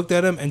 Doomsday just looked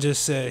at him and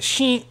just said,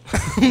 "Sheet."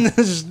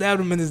 Just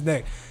stabbed him in his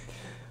neck.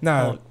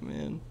 Nah. Fuck,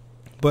 man.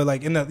 But,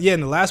 like, in the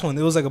last one,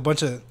 it was like a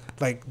bunch of...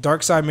 Like,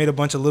 Darkseid made a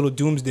bunch of little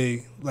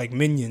Doomsday, like,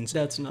 minions.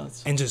 That's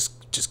nuts. And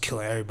just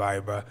killing everybody,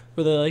 bro.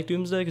 Were they like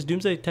Doomsday? Because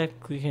Doomsday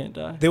technically can't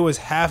die. There was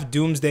half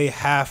Doomsday,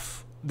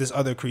 half this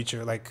other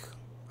creature. Like,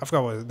 I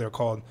forgot what they're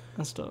called.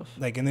 That's tough.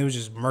 Like, and they was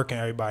just murking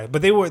everybody.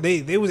 But they was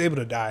able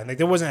to die. Like,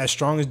 they wasn't as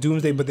strong as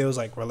Doomsday, but they was,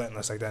 like,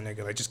 relentless like that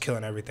nigga. Like, just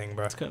killing everything,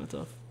 bro. It's kind of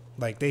tough.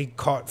 Like, they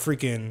caught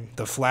freaking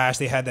the Flash.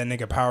 They had that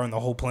nigga powering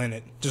the whole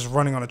planet. Just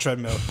running on a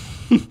treadmill.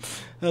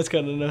 That's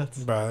kind of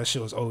nuts. Bro, that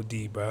shit was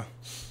OD, bro.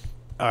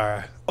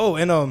 Alright. Oh,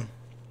 and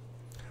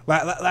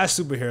last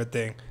superhero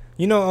thing.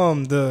 You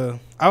know,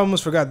 I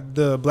almost forgot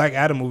the Black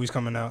Adam movie's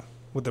coming out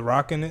with The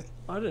Rock in it.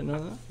 I didn't know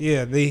that.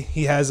 Yeah,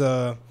 he has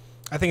I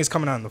think it's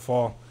coming out in the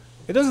fall.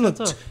 It doesn't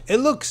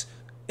look.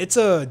 It's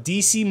a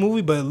DC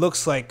movie, but it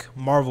looks like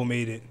Marvel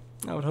made it.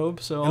 I would hope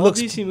so. All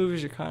DC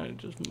movies are kind of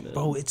just mid.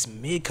 Bro, it's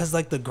mid because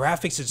like the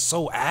graphics is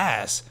so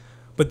ass.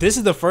 But this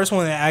is the first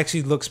one that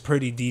actually looks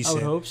pretty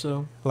decent. I would hope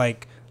so.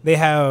 Like they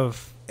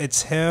have.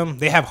 It's him.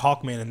 They have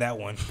Hawkman in that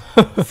one.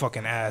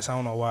 Fucking ass. I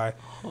don't know why.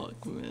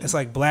 Hawkman. It's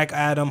like Black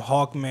Adam,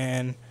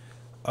 Hawkman,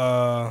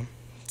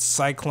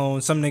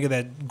 Cyclone, some nigga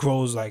that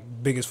grows like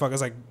big as fuck.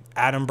 It's like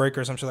Atom Breaker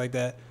or some shit like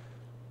that.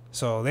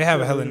 So they have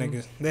a hella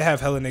niggas. They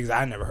have hella niggas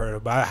I never heard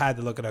of, but I had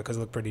to look it up because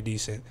it looked pretty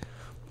decent.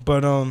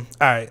 But all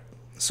right.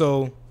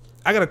 So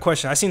I got a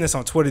question. I seen this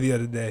on Twitter the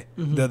other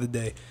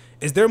day.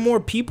 Is there more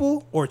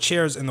people or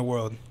chairs in the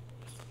world?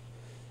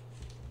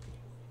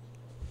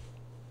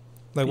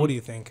 Like, what do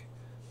you think?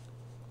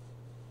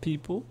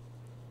 People.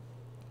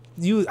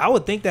 I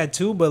would think that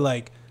too, but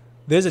like,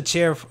 there's a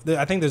chair.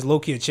 I think there's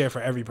low-key a chair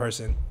for every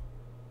person.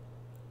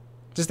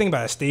 Just think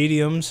about it.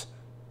 Stadiums.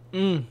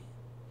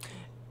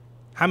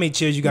 How many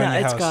chairs you got in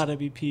your house? It's gotta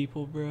be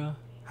people, bro.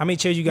 How many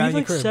chairs you got in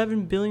your crib? We have like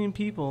 7 billion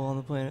people on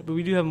the planet, but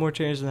we do have more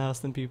chairs in the house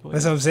than people.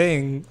 That's what I'm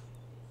saying.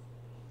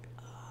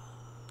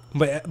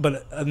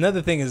 But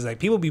another thing is like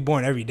people be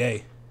born every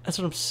day. That's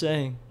what I'm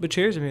saying. But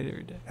chairs are made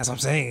every day. That's what I'm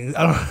saying.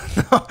 I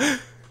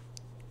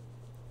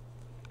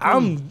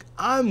don't know.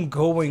 I'm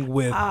going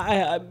with.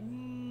 I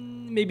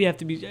maybe I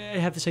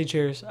have to say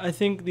chairs. I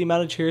think the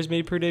amount of chairs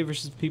made per day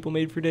versus people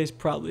made per day is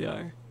probably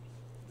higher.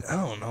 I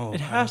don't know.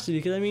 It has to be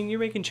because I mean you're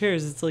making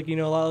chairs. It's like a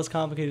lot less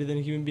complicated than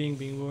a human being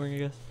being born, I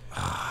guess.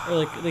 Or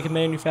like they can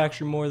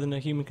manufacture more than a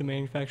human can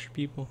manufacture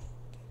people.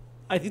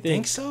 You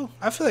think so?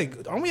 I feel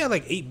like aren't we at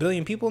like 8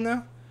 billion people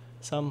now?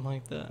 Something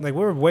like that. Like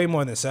we're way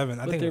more than 7.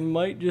 I but think there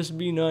might just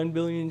be 9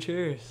 billion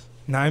chairs.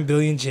 9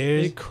 billion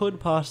chairs. It could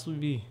possibly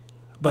be,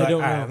 but I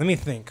don't know. Let me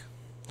think,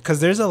 because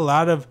there's a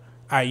lot of.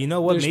 All right, you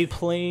know what? There's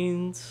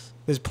planes.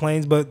 There's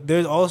planes, but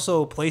there's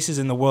also places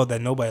in the world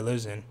that nobody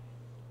lives in.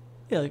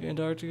 Yeah, like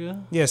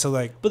Antarctica. Yeah, so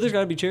like. But there's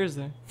got to be chairs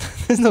there.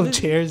 There's no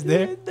chairs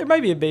there. There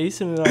might be a base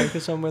in Antarctica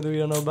somewhere that we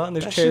don't know about, and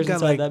there's chairs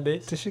inside that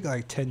base. This shit got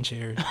like 10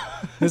 chairs.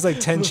 There's like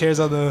 10 chairs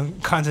on the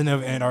continent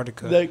of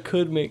Antarctica. That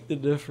could make the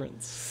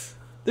difference.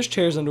 There's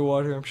chairs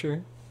underwater, I'm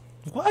sure.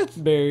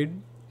 What?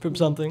 Buried from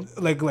something.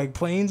 Like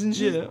planes and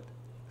shit? Yeah.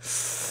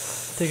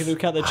 Take into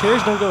account that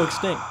chairs don't go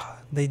extinct.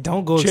 They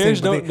don't go extinct.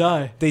 Chairs don't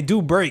die. They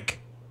do break.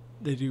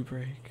 They do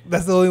break.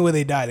 That's the only way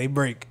they die. They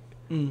break.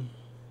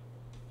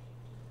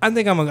 I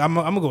think I'm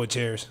gonna go with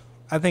chairs.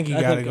 I think you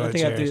gotta go with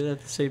chairs. I think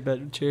that's a safe bet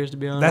with chairs, to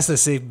be honest. That's a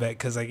safe bet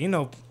because, like,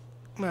 well,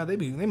 they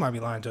might be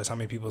lying to us how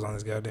many people's on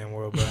this goddamn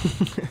world, bro.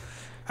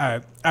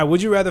 All right.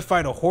 Would you rather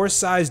fight a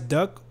horse-sized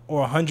duck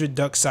or 100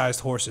 duck-sized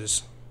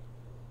horses?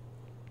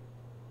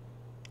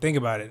 Think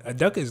about it. A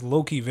duck is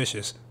low-key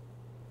vicious.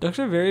 Ducks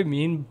are very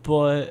mean,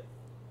 but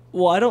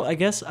I don't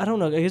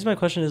know. I guess my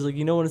question is, like,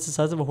 when it's the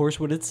size of a horse,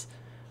 would its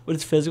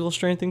physical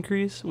strength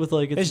increase with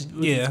like its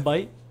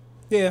bite?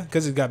 Yeah,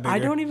 because it got bigger. I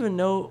don't even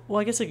know.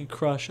 Well, I guess it could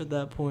crush at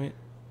that point.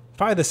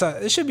 Probably the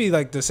size. It should be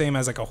like the same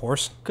as like a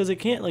horse. Because it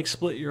can't like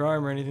split your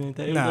arm or anything like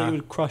that. It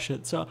would crush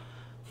it. So,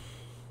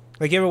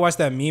 like, you ever watch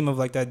that meme of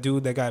like that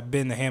dude that got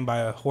bit in the hand by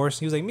a horse?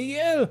 He was like,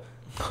 Miguel.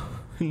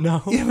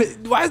 No. Yeah, but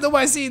why is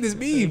nobody seeing this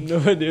meme? I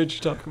have no idea what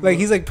you're talking about. Like,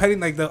 he's like petting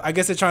like I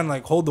guess they're trying to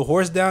like hold the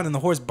horse down, and the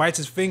horse bites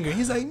his finger.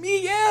 He's like,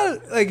 Miguel.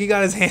 Like, he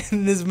got his hand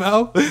in his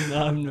mouth.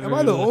 No, Am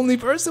I the only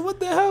person? What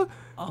the hell?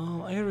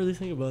 I gotta really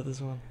think about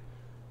this one.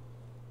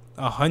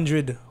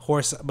 100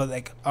 horse, but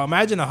like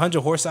imagine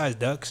 100 horse-sized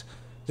ducks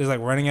just like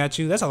running at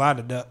you. That's a lot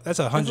of ducks. That's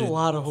 100 That's a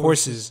lot of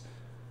horses.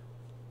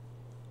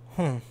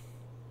 I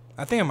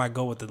think I might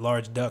go with the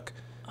large duck.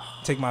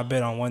 Take my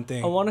bet on one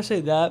thing. I want to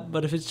say that,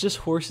 but if it's just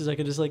horses, I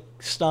could just like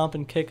stomp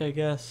and kick, I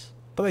guess.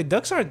 But like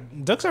ducks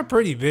are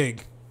pretty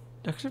big.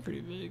 Ducks are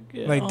pretty big.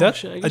 Yeah. Like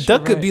a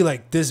duck could be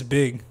like this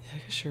big. Yeah, I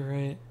guess you're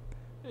right.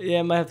 Yeah,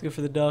 I might have to go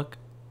for the duck.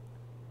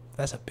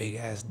 That's a big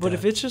ass duck. But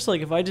if it's just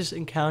like if I just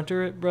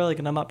encounter it, bro, like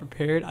and I'm not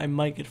prepared, I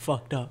might get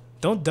fucked up.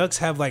 Don't ducks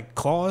have like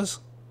claws?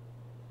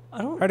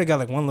 I heard they got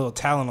like one little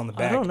talon on the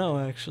back. I don't know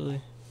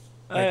actually.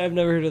 I've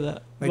never heard of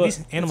that. Like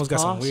these animals got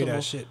some weird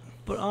ass shit.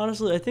 But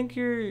honestly, I think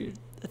you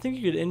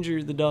could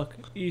injure the duck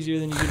easier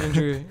than you could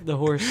injure the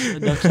horse a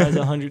duck size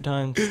 100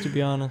 times, to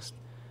be honest.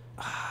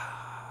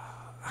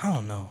 I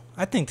don't know.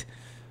 I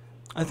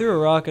threw a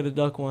rock at a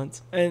duck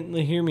once, and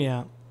hear me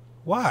out.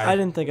 Why? I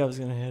didn't think I was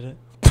gonna hit it.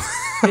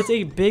 It's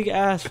a big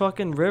ass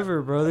fucking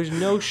river, bro. There's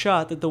no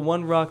shot that the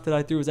one rock that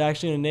I threw was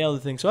actually gonna nail the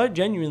thing. So I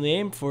genuinely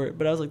aimed for it,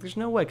 but I was like, "There's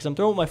no way," because I'm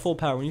throwing with my full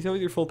power. When you throw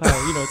with your full power,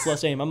 it's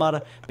less aim. I'm not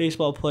a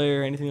baseball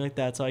player or anything like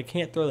that, so I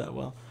can't throw that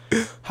well.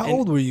 How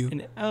old were you?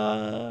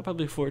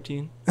 Probably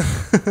 14.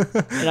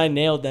 And I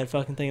nailed that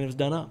fucking thing, and it was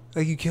done up.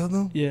 Like you killed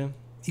him? Yeah.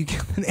 You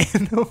killed an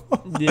animal?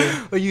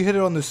 Yeah. Or you hit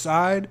it on the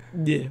side?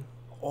 Yeah.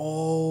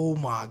 Oh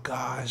my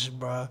gosh,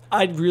 bro.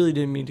 I really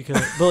didn't mean to kill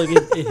it, but like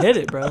it hit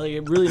it, bro. Like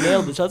it really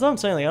nailed it. So that's what I'm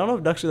saying. Like I don't know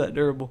if ducks are that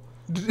durable.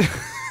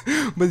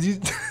 But you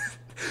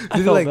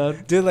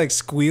did it like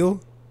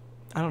squeal?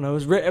 I don't know.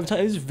 It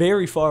was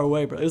very far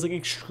away, bro. It was like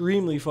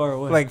extremely far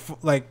away.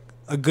 Like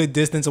a good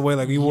distance away.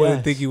 Like you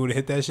wouldn't think you would have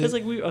hit that shit. It's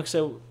like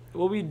so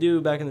what we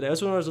do back in the day.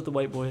 That's when I was with the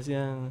white boys.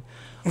 Yeah,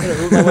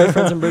 with my white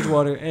friends in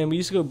Bridgewater, and we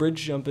used to go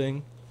bridge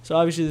jumping. So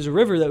obviously there's a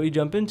river that we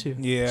jump into.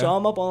 Yeah. So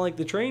I'm up on like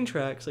the train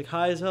tracks, like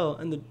high as hell,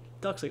 and the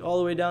duck's like all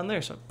the way down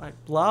there. So I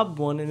lobbed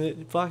one, and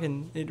it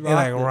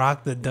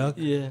rocked the duck.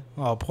 Yeah.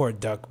 Oh, poor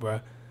duck,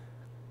 bro.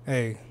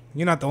 Hey,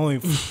 you're not the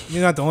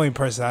only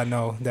person I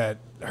know that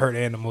hurt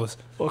animals.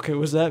 Okay,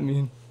 what's that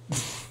mean?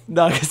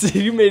 Nah, cause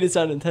you made it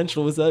sound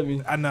intentional. What's that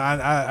mean? I know.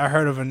 I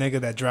heard of a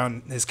nigga that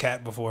drowned his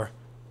cat before.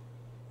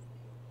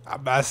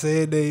 I'm not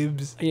saying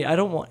names. Yeah, I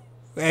don't want.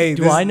 Hey,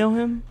 do I know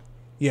him?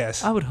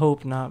 Yes. I would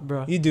hope not,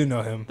 bro. You do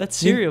know him. That's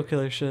serial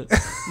killer shit.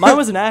 Mine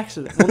was an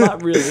accident. Well,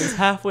 not really. It was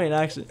halfway an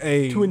accident.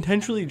 Hey. To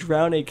intentionally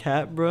drown a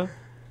cat, bro,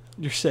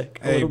 you're sick.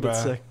 A little bit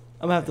sick.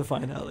 I'm gonna have to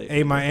find out later.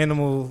 Hey, my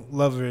animal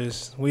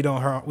lovers, we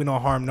don't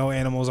harm no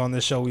animals on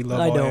this show. We love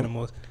all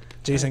animals.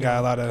 Jason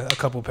got a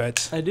couple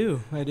pets. I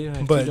do.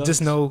 But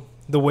just know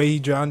the way he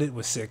drowned it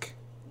was sick.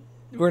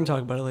 We're gonna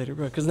talk about it later,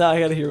 bro. Because now I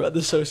gotta hear about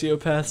the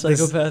psychopath killer,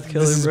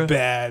 bro. This is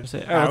bad.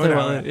 All right, we'll talk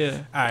about it.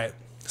 Yeah. All right.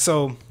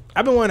 So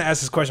I've been wanting to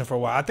ask this question for a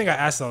while. I think I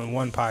asked it on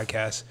one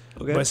podcast.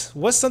 Okay. But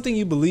what's something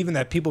you believe in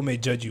that people may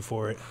judge you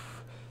for it?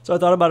 So I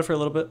thought about it for a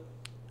little bit,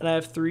 and I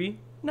have 3.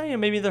 Now, yeah,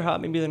 maybe they're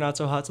hot, maybe they're not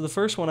so hot. So the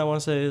first one I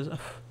want to say is,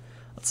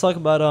 let's talk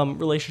about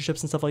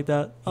relationships and stuff like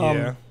that.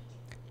 Yeah.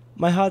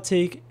 My hot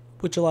take,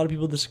 which a lot of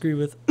people disagree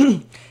with,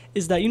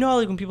 is that, you know how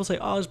like when people say,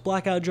 oh, I was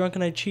blackout drunk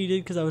and I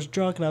cheated because I was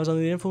drunk and I was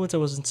under the influence, I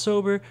wasn't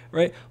sober,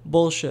 right?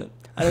 Bullshit.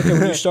 I don't care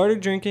when you started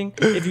drinking.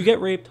 If you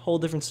get raped, whole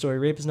different story.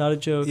 Rape is not a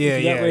joke. Yeah,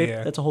 if you get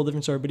raped, that's a whole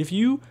different story. But if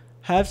you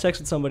have sex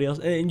with somebody else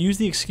and use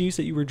the excuse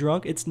that you were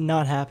drunk, it's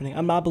not happening.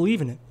 I'm not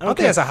believing it. I don't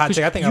think that's a hot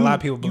take. I think a lot of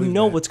people believe you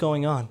know that. what's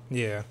going on.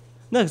 Yeah.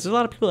 No, because there's a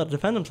lot of people that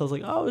defend themselves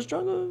like, oh, I was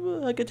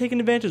drunk, I got taken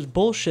advantage of.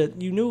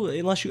 Bullshit. You knew,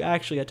 unless you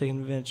actually got taken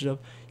advantage of.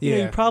 You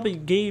know, you probably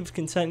gave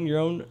consent in your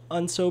own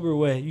unsober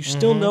way. You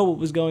still know what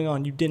was going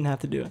on. You didn't have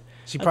to do it.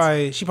 She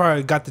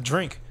probably got the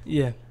drink.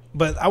 Yeah.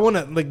 But I want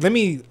to, like,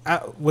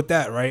 with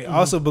that, right? I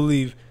also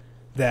believe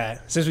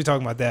that, since we're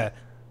talking about that,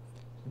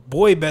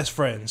 boy best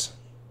friends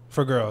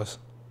for girls.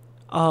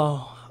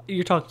 Oh,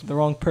 you're talking to the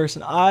wrong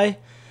person.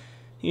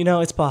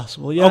 It's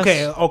possible.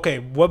 Yes. Okay.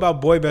 What about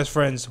boy best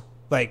friends?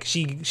 Like,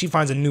 she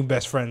finds a new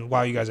best friend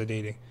while you guys are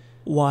dating.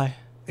 Why?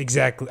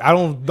 Exactly. I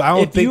don't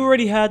if think you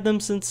already had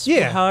them since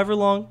however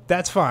long,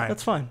 that's fine.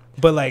 That's fine.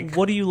 But like,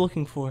 what are you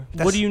looking for?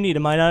 What do you need?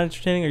 Am I not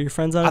entertaining? Are your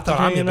friends not entertaining? I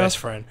thought I'm your enough? best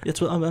friend. That's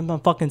what I'm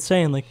fucking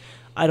saying. Like,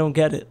 I don't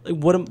get it. Like,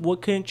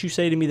 what can't you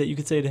say to me that you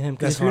could say to him?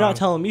 Because if you're not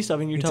telling me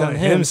something, you're telling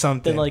him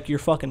something. Then like you're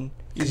fucking.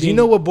 Because you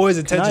know what boys'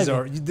 intentions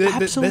are. Absolutely.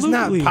 That's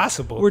not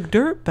possible. We're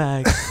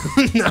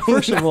dirtbags. No,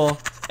 First of all,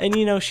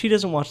 and she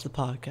doesn't watch the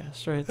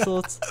podcast, right? So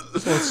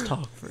let's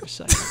talk for a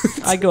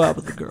second. I go out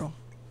with a girl,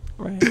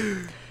 right?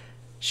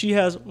 She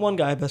has one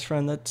guy best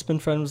friend that's been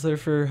friends with her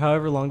for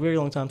however long, very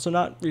long time. So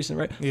not recent,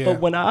 right? Yeah. But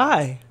when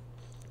I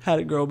had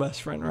a girl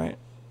best friend, right?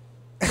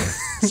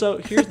 So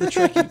here's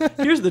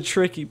the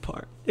tricky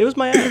part. It was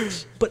my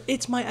ex, but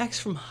it's my ex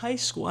from high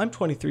school. I'm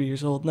 23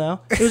 years old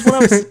now. It was when I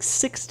was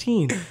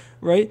 16,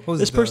 right?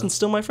 This person's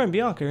still my friend,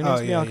 Bianca. Her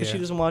name's Bianca. Yeah. She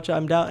doesn't watch it. I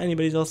doubt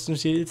anybody else is going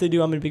to see it. If they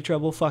do, I'm in big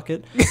trouble. Fuck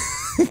it.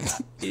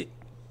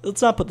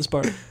 Let's not put this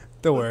part.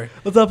 Don't worry.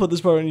 Let's not put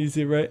this part on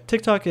YouTube, right?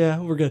 TikTok, yeah,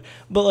 we're good.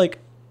 But like,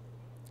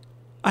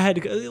 I had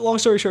to. Long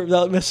story short,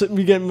 without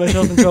me getting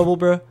myself in trouble,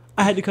 bro,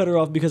 I had to cut her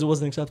off because it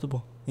wasn't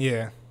acceptable.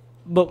 Yeah.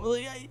 But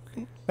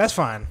that's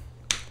fine.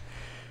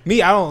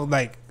 Me, I don't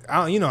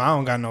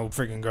got no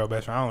freaking girl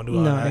best friend. I don't do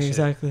all that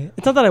exactly. shit.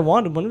 It's not that I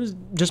wanted one. It was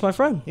just my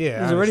friend. Yeah,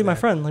 it was already my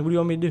friend. Like, what do you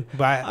want me to do?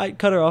 But I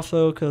cut her off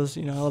though because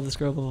I love this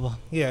girl. Blah blah blah.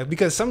 Yeah,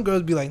 because some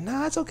girls be like,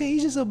 nah, it's okay.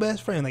 He's just a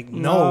best friend. Like,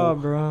 no,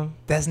 bro,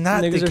 that's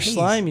not niggas the are case.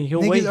 slimy.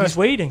 He's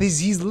waiting.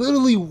 He's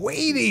literally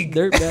waiting.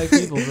 They're bad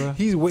people, bro.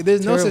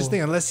 There's no such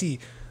thing unless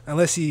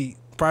he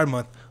Pride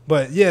Month.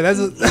 But yeah, that's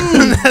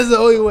the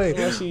only way.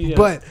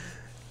 But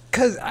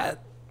because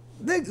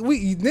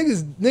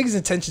niggas'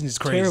 intention is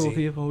crazy. Terrible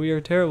people. We are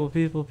terrible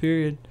people.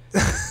 Period.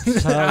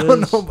 I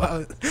don't know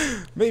about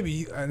maybe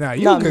you. Nah,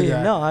 you not good me.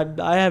 guy. No,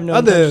 I have no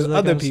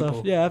other people.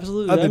 Stuff. Yeah,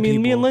 absolutely.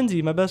 Me and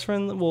Lindsay, my best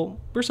friend. Well,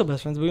 we're still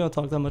best friends. But we don't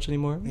talk that much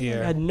anymore. Yeah,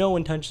 I had no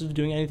intentions of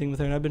doing anything with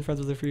her, and I've been friends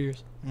with her for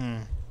years.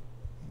 I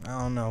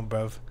don't know,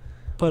 bruv.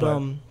 But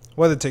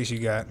what other takes you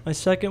got? My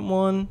second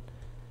one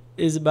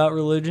is about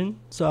religion.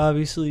 So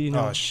obviously, a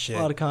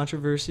lot of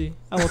controversy.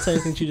 I won't say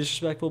anything too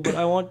disrespectful, but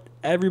I want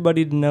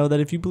everybody to know that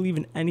if you believe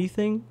in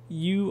anything,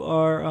 you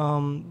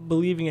are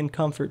believing in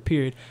comfort,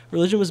 period.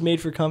 Religion was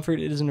made for comfort.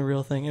 It isn't a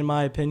real thing. In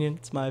my opinion,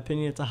 it's my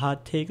opinion. It's a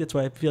hot take. That's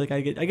why I feel like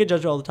I get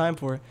judged all the time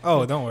for it.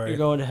 Oh, don't worry. You're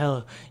going to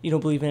hell. You don't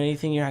believe in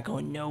anything. You're not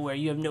going nowhere.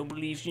 You have no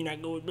beliefs. You're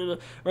not going, blah, blah.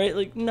 Right?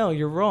 Like, no,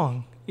 you're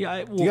wrong.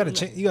 Yeah, you gotta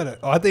change. You gotta.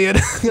 Oh, I think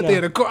you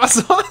had a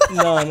cross on.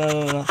 No.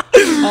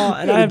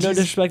 And I have no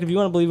disrespect. If you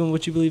want to believe in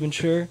what you believe in,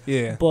 sure.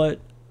 Yeah. But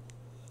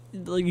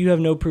like, you have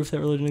no proof that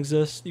religion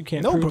exists. You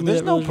can't prove there's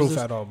that no religion proof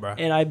exists. At all, bro.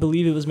 And I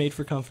believe it was made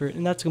for comfort,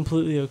 and that's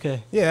completely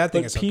okay. Yeah, I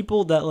think it's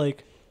people that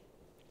like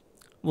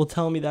will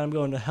tell me that I'm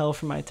going to hell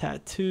for my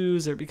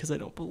tattoos, or because I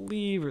don't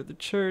believe, or the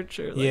church,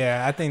 or like,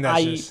 I think that's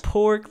eat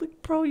pork.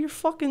 Like, bro, you're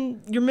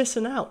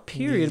missing out.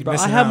 Period, bro.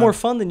 I have more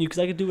fun than you because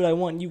I can do what I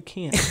want. And you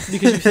can't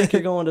because you think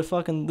you're going to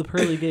fucking the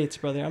pearly gates,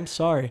 brother. I'm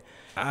sorry.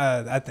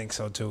 I think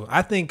so too.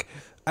 I think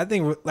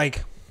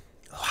like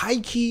high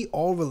key,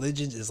 all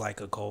religions is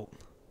like a cult.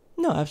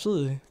 No,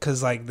 absolutely.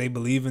 Because like they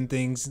believe in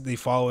things, they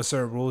follow a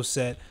certain rule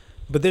set,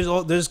 but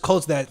there's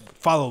cults that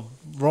follow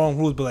wrong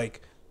rules. But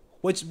like,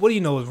 what do you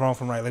know is wrong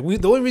from right?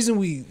 Like the only reason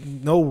we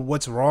know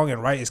what's wrong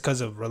and right is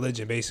because of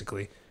religion,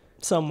 basically.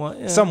 Somewhat,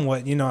 yeah.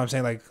 Somewhat, you know what I'm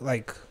saying?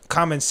 Like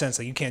common sense,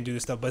 like you can't do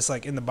this stuff. But it's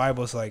like in the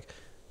Bible, it's like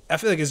I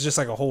feel like it's just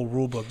like a whole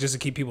rule book just to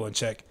keep people in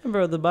check.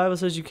 Bro, the Bible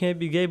says you can't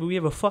be gay, but we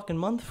have a fucking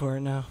month for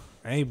it now.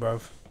 Hey, bro.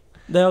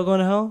 They all going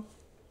to hell?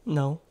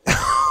 No.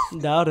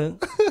 Doubt it.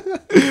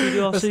 If you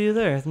do, I'll see you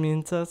there. I mean,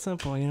 it's that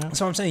simple, you know?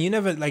 So I'm saying, we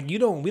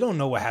don't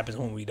know what happens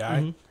when we die.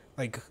 Mm-hmm.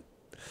 Like,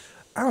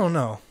 I don't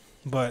know.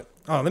 But,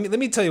 let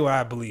me tell you what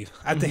I believe.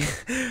 I think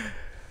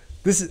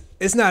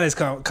it's not as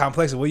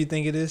complex as what you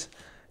think it is.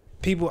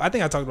 People, I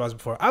think I talked about this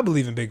before. I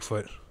believe in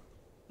Bigfoot.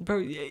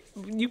 Bro,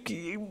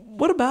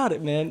 what about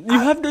it, man?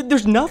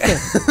 There's nothing.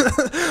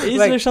 Is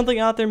there something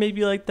out there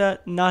maybe like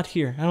that? Not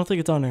here. I don't think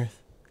it's on Earth.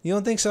 You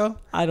don't think so?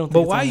 I don't think But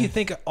it's why on do you Earth.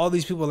 think all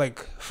these people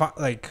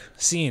like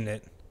seeing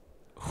it?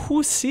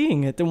 Who's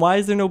seeing it? Then why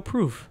is there no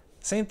proof?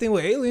 Same thing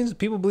with aliens.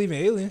 People believe in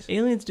aliens.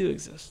 Aliens do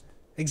exist.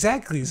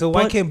 Exactly. So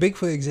why But can't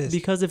Bigfoot exist?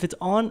 Because if it's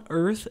on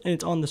Earth and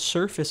it's on the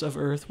surface of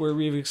Earth where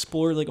we've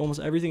explored like almost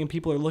everything and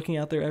people are looking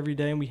out there every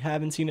day and we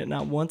haven't seen it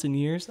not once in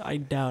years, I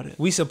doubt it.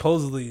 We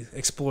supposedly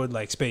explored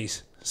like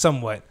space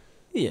somewhat.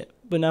 Yeah,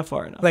 but not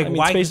far enough. Like, I mean,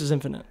 why- space is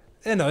infinite.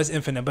 I know it's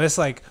infinite, but it's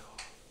like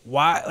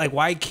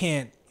why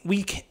can't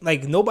we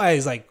like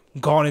nobody's like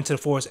gone into the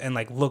forest and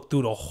like looked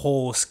through the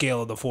whole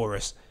scale of the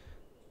forest.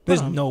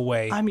 There's no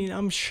way. I mean,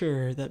 I'm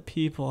sure that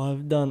people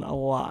have done a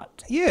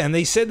lot. Yeah, and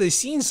they said they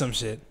seen some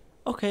shit.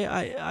 Okay,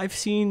 I've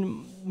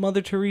seen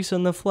Mother Teresa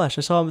in the flesh.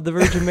 I saw the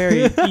Virgin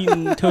Mary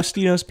eating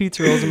Tostitos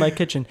pizza rolls in my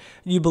kitchen.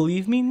 You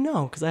believe me?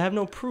 No, because I have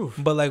no proof.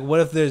 But like, what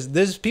if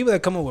there's people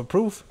that come up with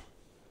proof?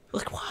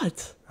 Like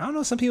what? I don't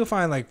know. Some people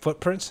find like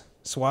footprints,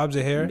 swabs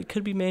of hair. It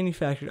could be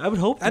manufactured. I would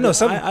hope. I know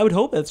some. I would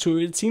hope that's true.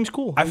 It seems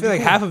cool. I feel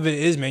like half of it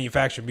is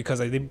manufactured because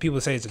like people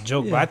say it's a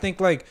joke. Yeah. But I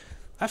think like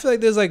I feel like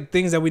there's like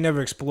things that we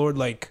never explored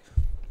like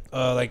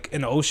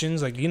in the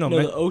oceans, like No,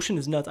 the ocean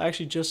is nuts. I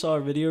actually just saw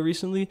a video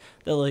recently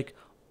that like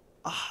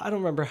I don't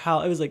remember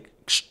how it was like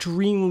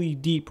extremely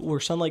deep where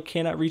sunlight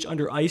cannot reach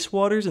under ice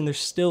waters and there's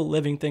still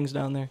living things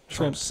down there. That's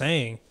what I'm Shrimps,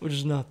 saying. which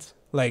is nuts.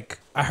 Like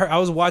I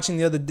was watching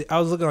the other day, I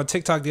was looking on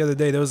TikTok the other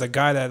day. There was a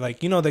guy that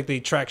like like they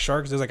track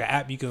sharks. There's like an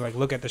app you can like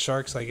look at the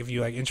sharks like if you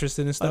like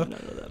interested in I stuff. did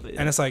not know that, but yeah.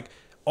 And it's like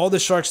all the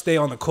sharks stay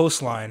on the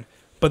coastline,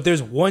 but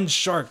there's one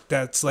shark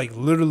that's like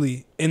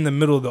literally in the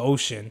middle of the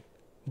ocean,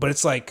 but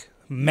it's like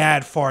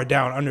mad far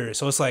down under it.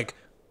 So it's like,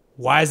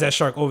 why is that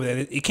shark over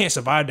there? It can't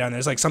survive down there.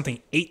 It's like something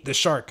ate the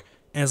shark,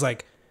 and it's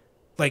like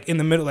in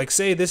the middle. Like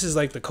say this is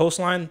like the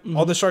coastline. Mm-hmm.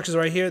 All the sharks is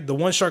right here. The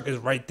one shark is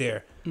right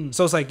there.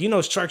 So it's like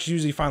sharks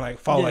usually follow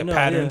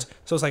patterns. Yeah.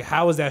 So it's like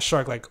how is that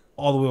shark like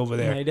all the way over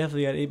there? Yeah, he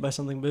definitely got ate by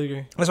something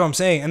bigger. That's what I'm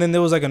saying. And then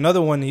there was like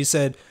another one. He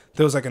said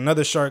there was like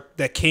another shark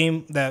that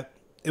came that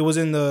it was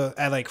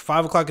at like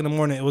 5 o'clock in the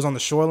morning. It was on the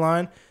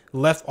shoreline.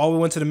 Left all the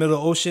way went to the middle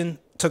of the ocean.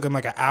 Took him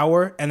like an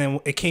hour, and then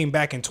it came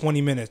back in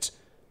 20 minutes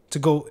to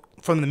go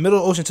from the middle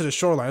of the ocean to the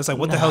shoreline. It's like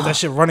what the hell is that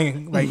shit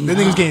running? Like the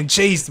nigga's getting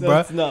chased, bro.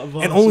 That's not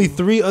possible. And only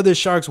 3 other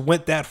sharks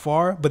went that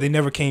far, but they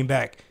never came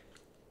back.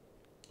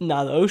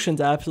 Nah, the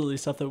ocean's absolutely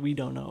stuff that we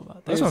don't know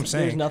about. That's what I'm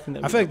saying. There's nothing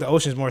that I feel like the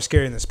ocean's more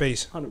scary than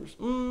space.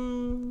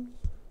 100%.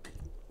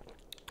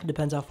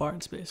 Depends how far in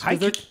space. I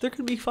 'Cause there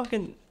could be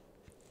fucking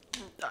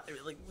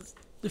like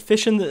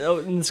fish in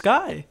the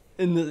sky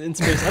in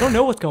space. I don't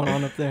know what's going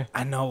on up there.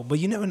 I know, but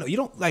you never know. You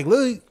don't like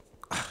literally.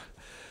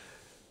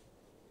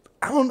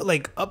 I don't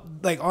like up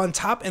like on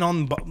top and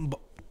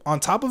on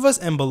top of us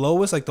and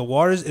below us, like the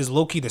waters is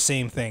low key the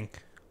same thing.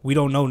 We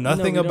don't know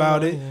nothing We don't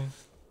about know it. anything.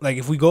 Like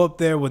if we go up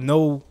there with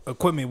no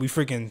equipment, we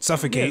freaking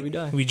suffocate. Yeah, we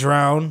die. We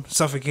drown,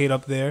 suffocate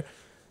up there,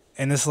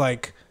 and it's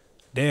like,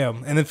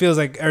 damn. And it feels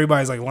like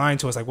everybody's like lying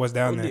to us, like what's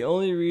down The there.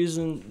 only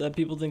reason that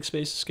people think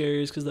space is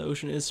scary is because the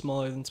ocean is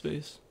smaller than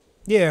space.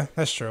 Yeah,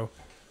 that's true.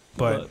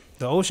 But But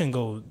the ocean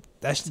goes.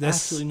 That's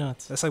absolutely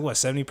nuts. That's like what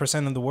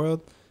 70% of the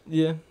world.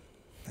 Yeah.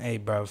 Hey,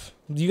 bruv.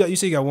 You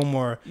say you got one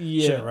more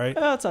Yeah. shit, right?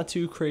 It's not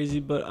too crazy,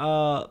 but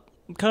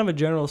kind of a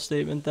general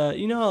statement that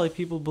how like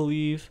people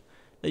believe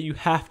that you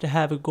have to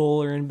have a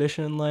goal or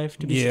ambition in life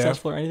to be Yeah.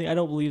 successful or anything. I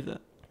don't believe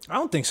that. I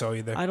don't think so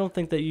either. I don't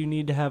think that you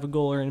need to have a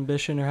goal or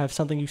ambition or have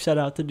something you set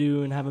out to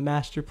do and have a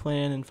master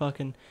plan and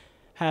fucking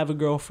have a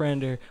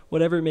girlfriend or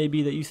whatever it may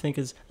be that you think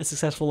is a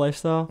successful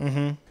lifestyle.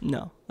 Mm-hmm.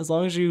 No. As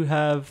long as you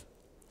have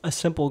a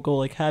simple goal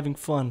like having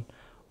fun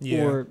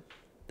or,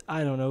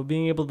 I don't know,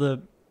 being able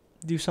to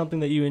do something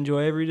that you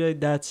enjoy every day,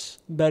 that's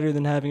better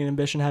than having an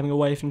ambition, having a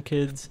wife and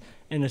kids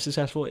and a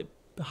successful,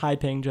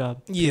 high-paying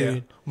job. Yeah.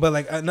 Period. But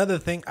like another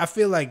thing, I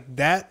feel like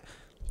that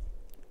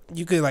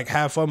you could like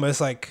have fun, but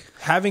it's like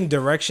having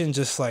direction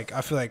just like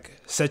I feel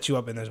like sets you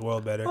up in this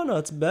world better. Oh, no,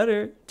 it's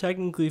better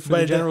technically for But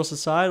the it- general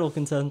societal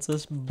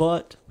consensus,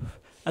 but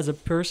as a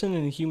person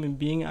and a human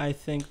being, I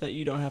think that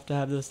you don't have to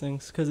have those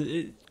things because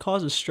it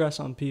causes stress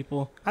on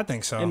people. I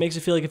think so. It makes it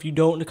feel like if you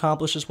don't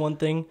accomplish this one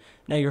thing,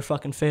 now you're a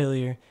fucking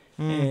failure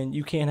and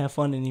you can't have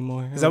fun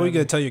anymore. Is that what you're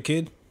gonna tell your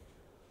kid?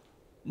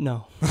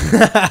 No.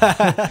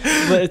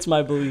 But it's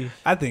my belief.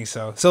 I think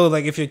so. So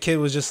like if your kid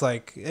was just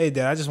like, hey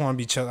dad, I just want to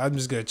be chill. I'm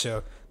just gonna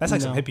chill. That's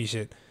like some No. hippie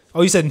shit.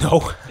 Oh, you said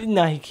no.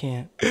 No, he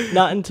can't.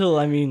 Not until,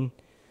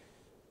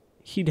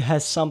 he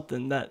has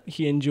something that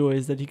he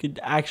enjoys that he could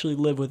actually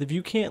live with. If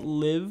you can't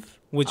live,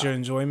 With your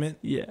enjoyment?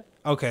 yeah.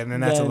 Okay, then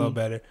that's a little Then-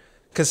 better.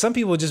 Because some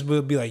people just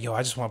will be like, yo,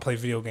 I just want to play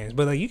video games.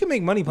 But like you can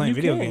make money playing You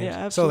video can, games.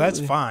 yeah, So that's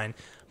absolutely. fine.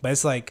 But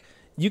it's like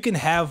you can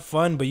have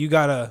fun, but you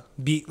gotta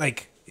be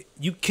like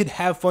you could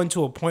have fun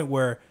to a point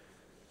where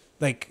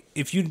like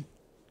if you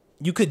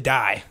could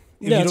die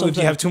if Yeah, you that's don't what if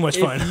you I'm have too much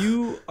saying. fun. If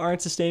you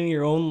aren't sustaining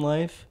your own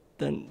life,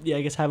 then yeah,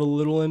 I guess have a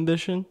little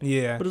ambition.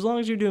 Yeah. But as long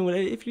as you're doing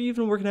if you're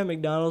even working at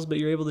McDonald's, but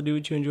you're able to do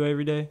what you enjoy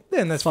every day,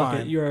 then that's fuck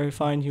fine. it, you're a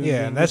fine human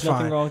Yeah, being. that's There's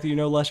nothing fine. wrong with you. You're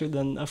no lesser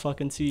than a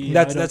fucking CEO.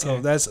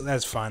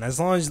 That's fine. As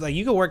long as like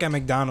you can work at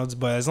McDonald's,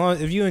 but as long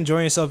as if you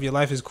enjoy yourself, your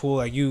life is cool.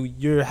 Like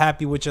you're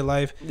happy with your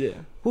life. Yeah.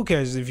 Who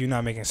cares if you're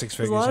not making six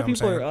figures? A lot of you know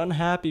people what I'm are saying?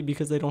 unhappy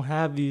because they don't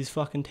have these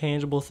fucking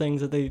tangible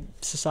things that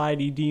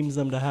society deems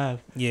them to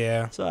have.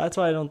 Yeah. So that's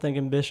why I don't think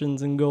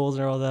ambitions and goals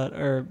and all that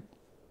are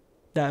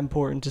that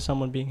important to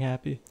someone being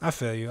happy. I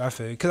feel you.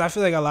 Because I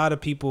feel like a lot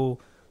of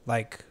people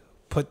like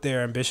put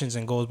their ambitions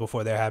and goals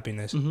before their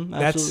happiness.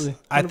 Absolutely. 100%.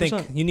 I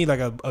think you need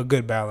like a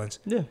good balance.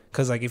 Yeah.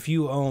 Because like if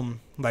you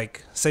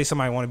like say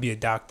somebody want to be a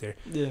doctor.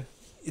 Yeah.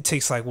 It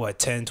takes like what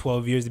 10,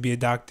 12 years to be a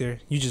doctor.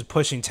 You're just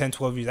pushing 10,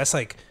 12 years. That's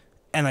like.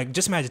 And like,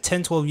 just imagine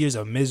 10, 12 years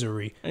of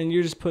misery. And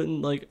you're just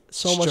putting like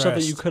so much stuff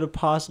that you could have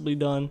possibly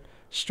done,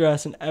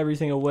 stress and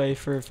everything away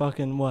for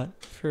fucking what?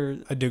 For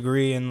a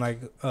degree and like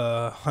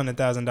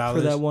 $100,000 for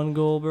that one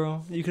goal,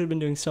 bro. You could have been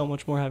doing so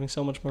much more, having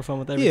so much more fun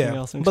with everything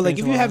else. But like,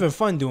 if you're having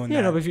fun doing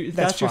that, no, but if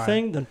that's your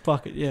thing, then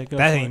fuck it. Yeah, go.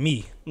 That ain't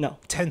me. No.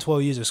 10,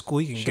 12 years of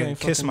school, you can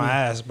kiss my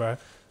ass, bro.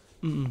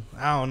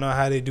 I don't know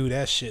how they do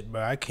that shit,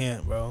 bro. I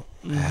can't, bro.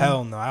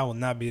 Hell no, I will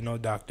not be no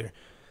doctor.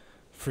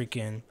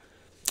 Freaking.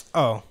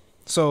 Oh.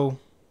 So,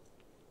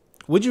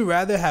 would you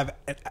rather have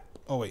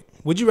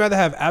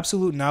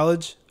absolute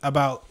knowledge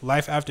about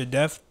life after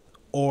death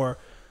or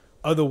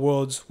other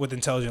worlds with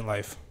intelligent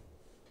life?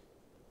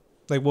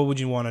 Like, what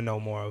would you want to know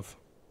more of?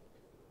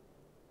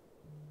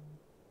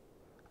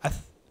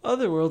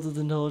 Other worlds with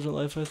intelligent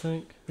life, I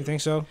think. You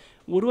think so?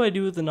 What do I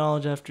do with the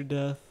knowledge after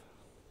death?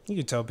 You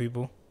could tell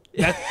people.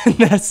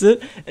 That's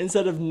it.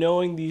 Instead of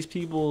knowing these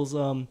people's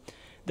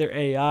their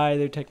AI,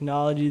 their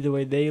technology, the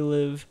way they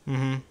live,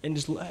 and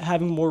just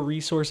having more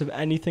resource of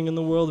anything in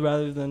the world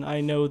rather than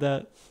I know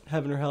that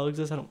heaven or hell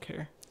exists. I don't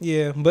care.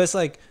 Yeah, but it's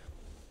like,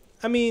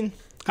 I mean,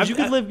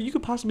 you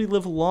could possibly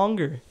live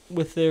longer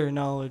with their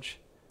knowledge.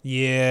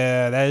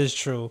 Yeah, that is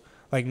true.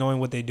 Like knowing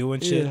what they do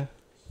and shit.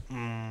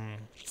 Yeah.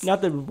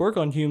 Not that it would work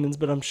on humans,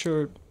 but I'm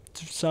sure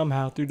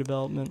somehow through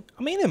development.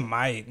 I mean, it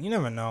might. You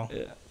never know.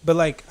 Yeah. But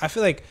like, I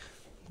feel like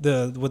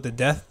with the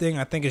death thing,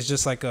 I think it's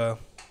just like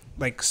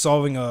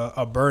solving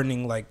a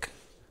burning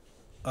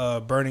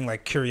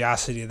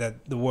curiosity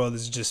that the world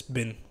has just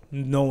been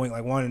knowing,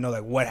 like wanting to know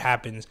like what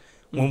happens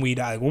when we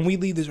die, like, when we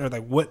leave this earth,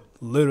 like what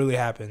literally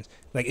happens.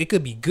 Like it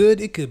could be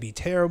good, it could be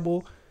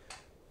terrible.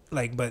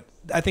 Like, but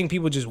I think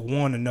people just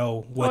want to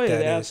know what that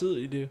they is.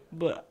 Absolutely do.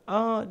 But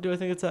do I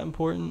think it's that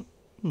important?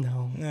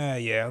 No.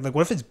 Yeah. Like,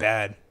 what if it's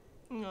bad?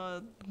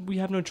 We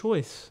have no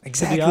choice.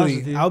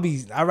 Exactly.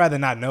 I'd rather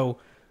not know.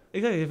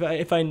 Exactly.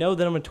 If I know,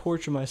 then I'm gonna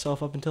torture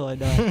myself up until I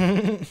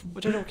die,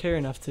 which I don't care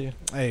enough to.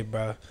 Hey,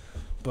 bro.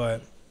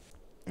 But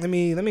let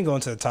me go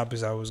into the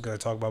topics I was gonna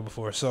talk about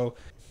before. So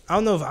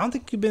I don't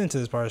think you've been into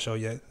this part of the show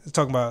yet. It's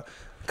talking about,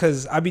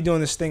 because I be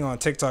doing this thing on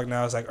TikTok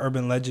now. It's like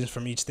urban legends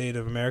from each state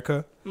of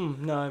America.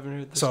 No, I haven't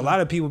heard this. So a lot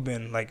of people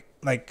been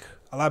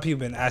a lot of people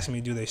been asking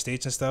me to do their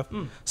states and stuff.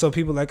 So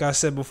people, like I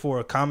said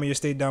before, comment your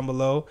state down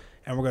below,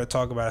 and we're gonna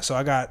talk about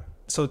it.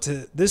 So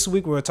this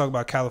week we're gonna talk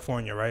about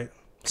California, right?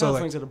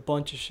 California's got a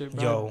bunch of shit,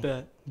 bro. Yo, I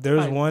bet.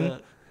 There's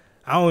one.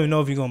 I don't even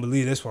know if you're gonna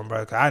believe this one,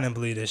 bro. 'Cause I didn't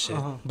believe this shit.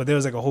 But there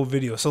was like a whole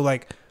video. So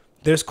like,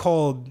 there's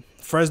called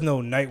Fresno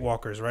Night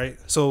Walkers, right?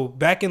 So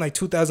back in like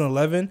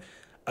 2011,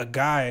 a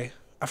guy,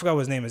 I forgot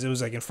what his name is. It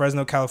was like in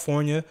Fresno,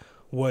 California.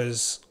 He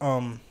was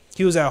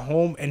at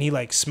home and he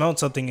like smelled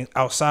something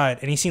outside,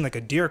 and he seen like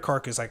a deer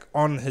carcass like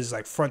on his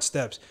like front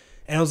steps,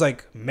 and it was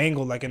like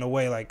mangled like in a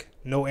way like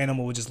no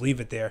animal would just leave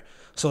it there.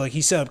 So like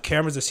he set up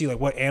cameras to see like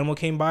what animal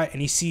came by,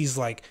 and he sees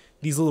like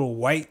these little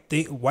white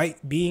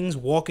beings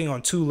walking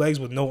on two legs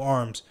with no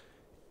arms,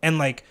 and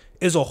like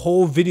there's a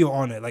whole video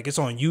on it. Like it's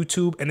on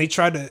YouTube, and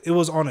it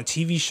was on a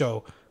TV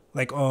show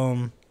like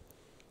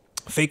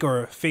Fact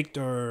or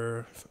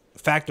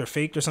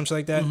Faked or something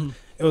like that.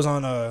 It was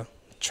on a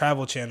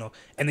Travel Channel,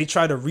 and they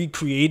tried to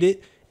recreate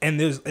it, and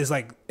it's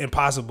like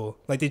impossible.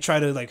 Like they try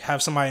to like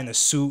have somebody in a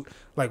suit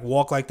like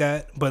walk like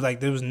that, but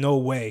like there was no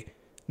way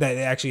that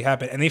it actually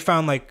happened. And they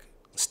found like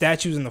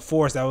statues in the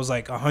forest that was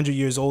like 100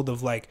 years old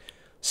of like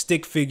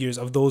stick figures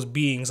of those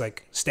beings,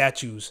 like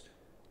statues,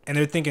 and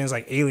they're thinking it's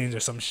like aliens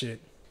or some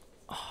shit.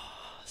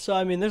 So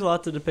I mean, there's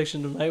lots of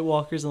depictions of night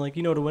walkers, and like,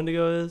 you know what a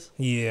Wendigo is?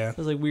 Yeah.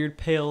 There's like weird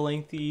pale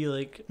lengthy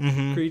like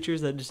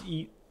creatures that just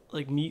eat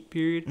like meat.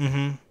 Period.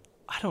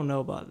 I don't know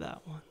about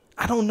that one.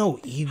 I don't know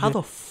either. How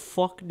the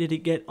fuck did it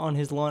get on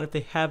his lawn if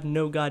they have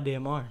no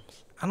goddamn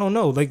arms? I don't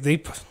know. Like they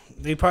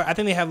probably, I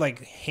think they have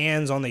like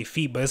hands on their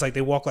feet, but it's like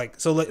they walk like,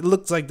 so like, it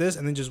looks like this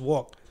and then just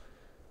walk.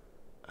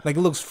 Like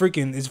it looks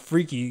it's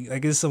freaky.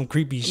 Like it's some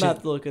creepy shit. I'm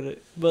not to look at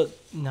it, but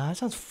that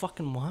sounds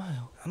fucking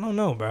wild. I don't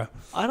know, bro.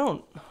 I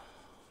don't.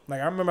 Like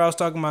I remember I was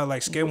talking about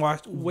like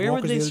skinwalkers. Where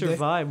would they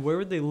survive? Where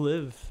would they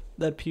live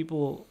that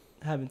people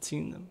haven't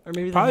seen them? Or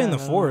maybe probably in the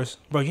forest,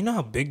 bro. You know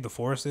how big the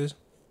forest is?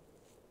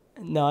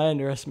 No, I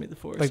underestimate the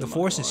forest. Like the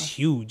forest is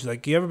huge.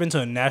 Like you ever been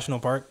to a national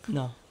park?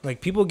 No. Like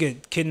people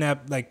get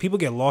kidnapped. Like people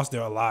get lost there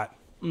a lot.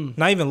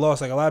 Not even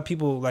lost. Like a lot of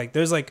people, like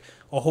there's like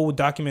a whole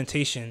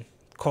documentation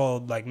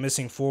called like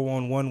Missing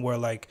 411 where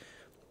like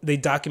they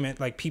document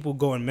like people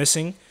going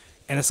missing,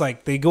 and it's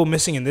like they go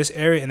missing in this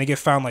area and they get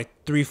found like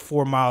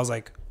 3-4 miles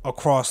like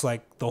across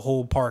like the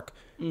whole park.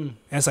 And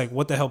it's like,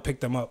 what the hell picked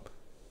them up?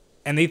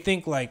 And they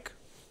think like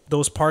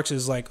those parks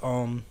is like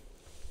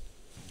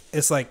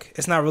it's like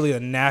it's not really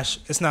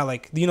it's not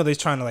like, you know, they're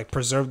trying to like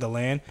preserve the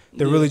land.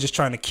 They're really just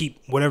trying to keep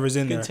whatever's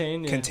in there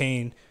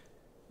contained.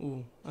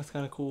 Ooh, that's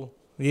kind of cool.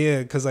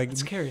 Yeah, because like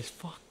it's scary as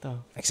fuck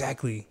though.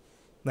 Exactly.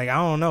 Like I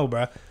don't know,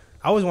 bro.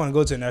 I always want to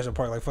go to a national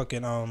park, like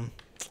fucking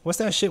what's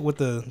that shit with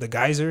the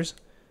geysers?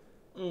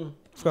 I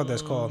forgot what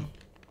that's called.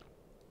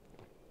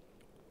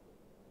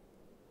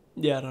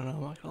 Yeah, I don't know.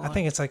 I'm not gonna lie. I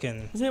think it's like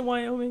in... Isn't it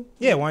Wyoming?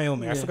 Yeah,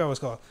 Wyoming. Yeah. I forgot what it's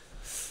called.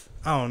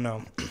 I don't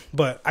know.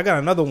 But I got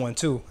another one,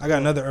 too. I got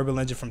another urban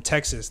legend from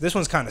Texas. This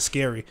one's kind of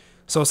scary.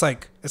 So it's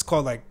like... It's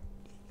called, like,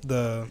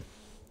 the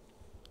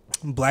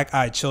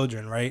Black-Eyed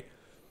Children, right?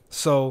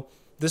 So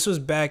this was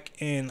back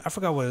in... I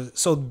forgot what...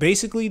 So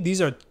basically, these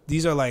are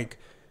like,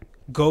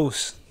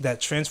 ghosts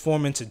that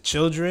transform into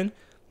children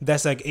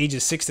that's, like,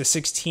 ages 6 to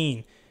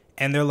 16.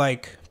 And they're,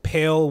 like,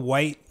 pale,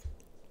 white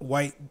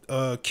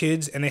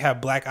kids, and they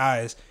have black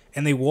eyes.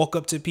 And they walk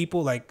up to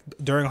people, like,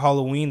 during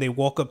Halloween, they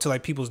walk up to,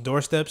 like, people's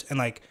doorsteps, and,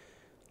 like,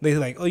 they,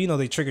 like, oh, you know,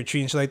 they trick-or-treat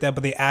and shit like that,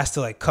 but they ask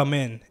to, like, come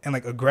in, and,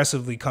 like,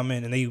 aggressively come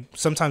in, and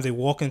sometimes they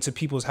walk into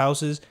people's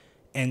houses,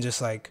 and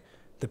just, like,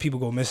 the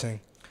people go missing.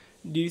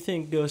 Do you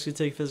think ghosts could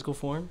take physical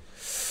form?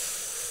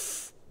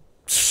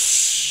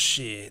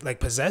 Shit.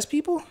 Like, possess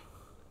people?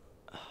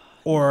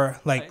 Or,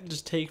 like...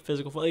 Just take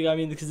physical form. Like, I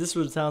mean, because this is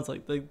what it sounds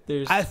like. Like,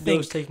 there's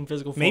ghosts taking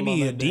physical form.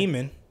 Maybe a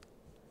demon.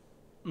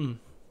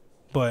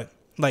 But...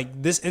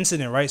 Like this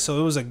incident, right? So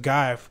it was a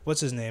guy.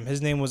 What's his name?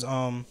 His name was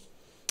a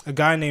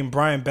guy named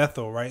Brian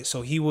Bethel, right?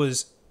 So he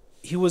was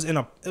it was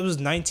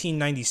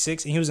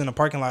 1996, and he was in a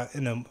parking lot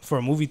for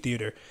a movie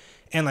theater,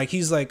 and like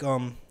he's like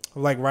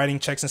writing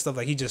checks and stuff.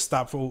 Like he just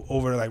stopped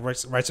over to like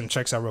write some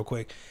checks out real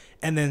quick,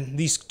 and then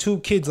these two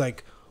kids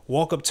like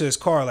walk up to his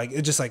car, like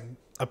it just like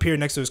appeared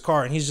next to his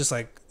car, and he's just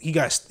like he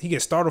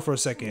gets startled for a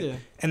second,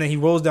 and then he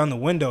rolls down the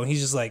window, and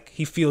he's just like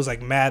he feels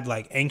like mad,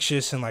 like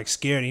anxious and like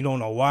scared, and he don't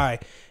know why.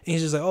 And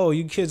he's just like, oh,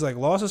 you kids like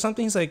lost or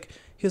something? He's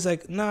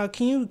like, nah,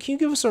 can you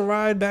give us a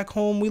ride back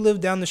home? We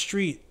live down the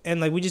street, and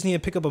like we just need to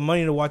pick up some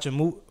money to watch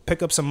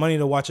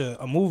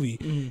a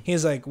movie.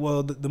 He's like,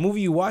 well, the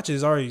movie you watch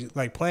is already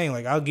like playing.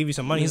 Like I'll give you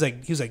some money.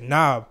 He was like,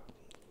 nah,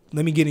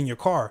 let me get in your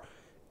car.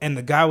 And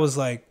the guy was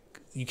like,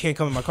 you can't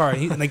come in my car.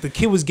 And like the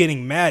kid was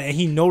getting mad, and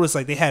he noticed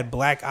like they had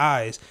black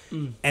eyes.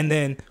 And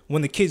then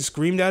when the kid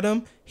screamed at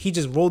him, he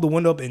just rolled the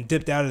window up and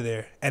dipped out of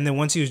there. And then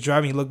once he was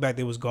driving, he looked back,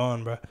 they was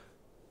gone, bro.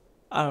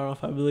 I don't know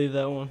if I believe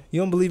that one.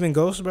 You don't believe in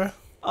ghosts, bro?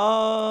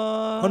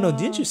 Oh no,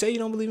 didn't you say you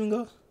don't believe in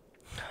ghosts?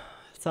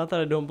 It's not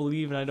that I don't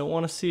believe, and I don't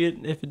want to see it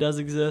if it does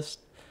exist.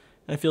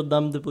 And I feel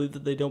dumb to believe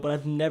that they don't, but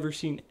I've never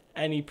seen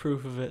any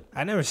proof of it.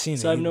 I never seen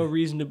it. So I have no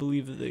reason to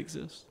believe that they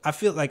exist. I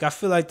feel like the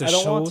shows. I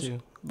don't want to.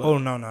 Oh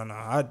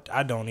no.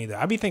 I don't either.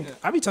 I be telling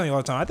you all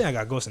the time. I think I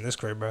got ghosts in this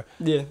crib, bro.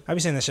 Yeah. I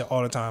be saying that shit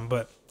all the time,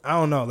 but I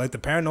don't know. Like the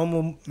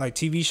paranormal like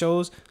TV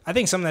shows, I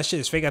think some of that shit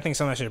is fake. I think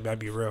some of that shit might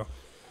be real.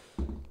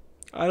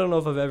 I don't know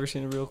if I've ever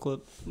seen a real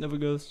clip of a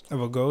ghost.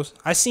 Of a ghost?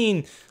 I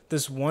seen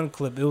this one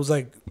clip. It was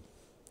like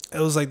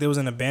there was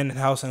an abandoned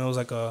house, and it was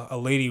like a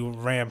lady who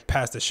ran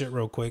past the shit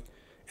real quick.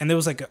 And there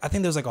was like I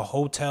think there was like a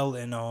hotel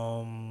in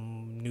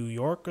New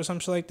York or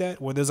something like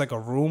that, where there's like a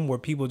room where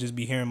people just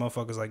be hearing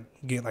motherfuckers like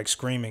get like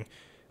screaming,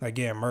 like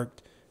getting murked,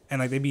 and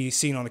like they be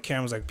seeing on the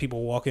cameras like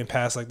people walking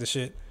past like the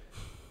shit.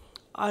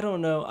 I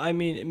don't know. I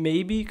mean,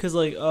 maybe because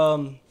like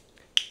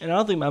and I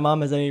don't think my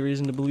mom has any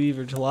reason to believe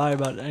or to lie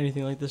about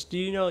anything like this. Do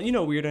you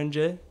know Weird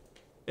NJ?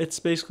 It's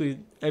basically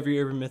every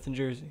urban myth in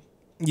Jersey.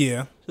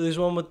 Yeah. So there's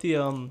one with the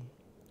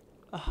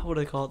what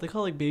do they call it? They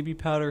call it like baby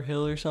powder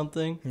hill or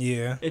something.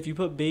 Yeah. If you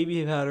put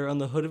baby powder on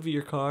the hood of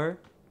your car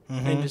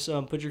and just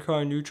put your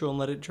car in neutral and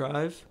let it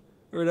drive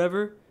or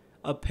whatever,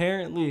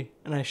 apparently,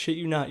 and I shit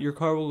you not, your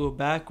car will go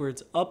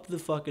backwards up the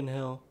fucking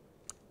hill,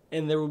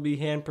 and there will be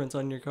handprints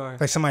on your car.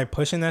 Like somebody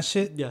pushing that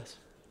shit? Yes.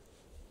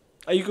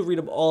 You could read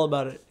up all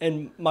about it.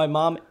 And my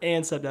mom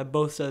and stepdad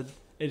both said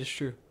it is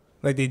true.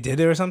 Like they did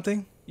it or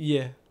something?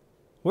 Yeah.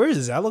 Where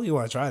is that? Look, you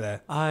want to try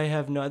that? I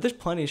have no... There's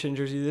plenty of shit in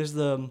Jersey. There's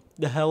the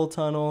Hell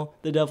Tunnel,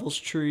 the Devil's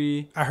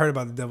Tree. I heard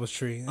about the Devil's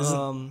Tree.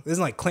 Isn't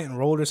like Clinton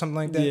Road or something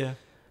like that? Yeah.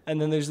 And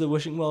then there's the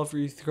Wishing Well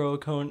where you throw a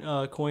coin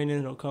in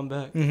and it'll come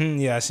back.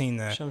 Yeah, I seen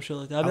that. Some shit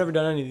like that. I've never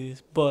done any of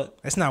these, but...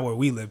 That's not where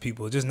we live,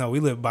 people. Just know we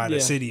live by the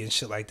city and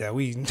shit like that.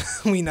 We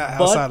not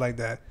outside like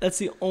that. That's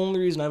the only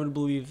reason I would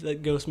believe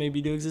that ghosts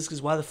maybe do exist,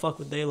 because why the fuck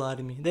would they lie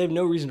to me? They have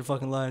no reason to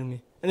fucking lie to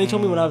me. And they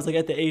told me when I was like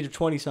at the age of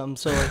 20-something,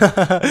 so like,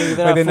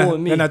 they're not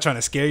fooling me. They're not trying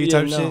to scare you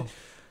type shit?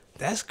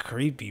 That's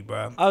creepy,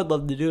 bro. I would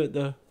love to do it,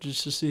 though,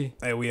 just to see.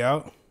 Hey, we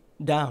out?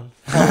 Down.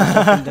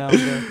 Down,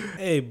 bro.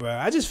 Hey, bro,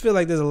 I just feel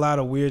like there's a lot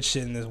of weird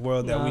shit in this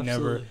world that we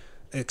never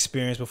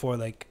experienced before.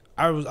 Like,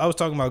 I was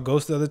talking about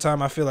ghosts the other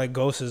time. I feel like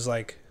ghosts is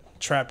like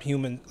trapped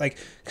human. Like,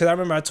 because I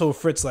remember I told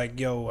Fritz, like,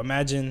 yo,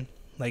 imagine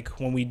like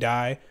when we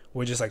die,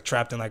 we're just like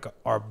trapped in like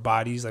our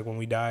bodies, like when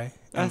we die.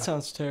 That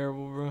sounds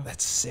terrible, bro.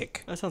 That's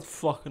sick. That sounds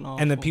fucking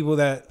awful. And the people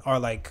that are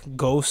like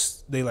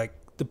ghosts, they like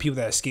the people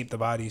that escape the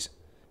bodies,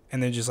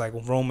 and they're just like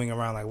roaming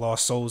around like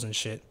lost souls and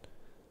shit.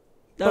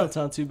 That don't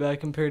sound too bad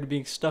compared to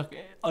being stuck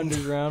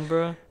underground,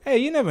 bro. Hey,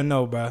 you never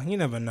know, bro. You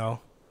never know.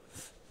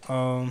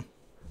 What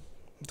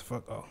the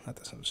fuck? Oh, not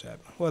that some shit.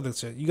 What other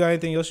shit? You got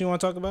anything else you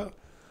want to talk about?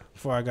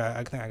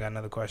 I think I got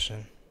another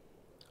question.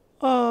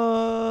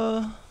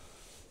 No.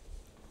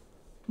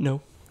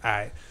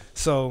 Alright.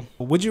 So,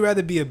 would you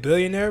rather be a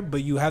billionaire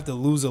but you have to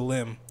lose a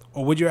limb?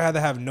 Or would you rather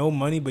have no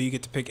money but you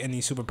get to pick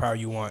any superpower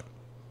you want?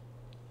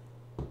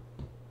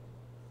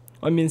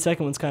 I mean, the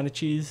second one's kind of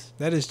cheese.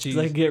 That is cheese.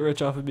 Like, get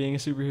rich off of being a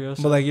superhero.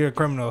 So. But, like, you're a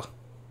criminal.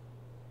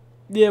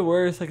 Yeah,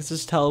 worth. Like, it's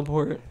just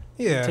teleport.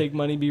 Yeah. Take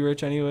money, be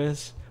rich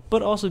anyways.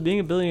 But also, being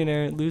a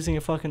billionaire, losing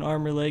a fucking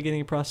arm or leg,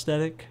 getting a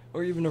prosthetic,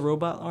 or even a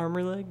robot arm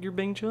or leg, you're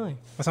being chilling.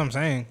 That's what I'm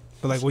saying.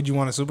 But, like, would you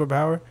want a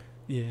superpower?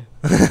 Yeah.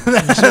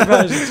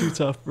 Superpowers are too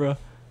tough, bro.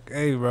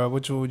 Hey, bro,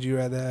 which one would you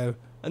rather have?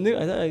 I think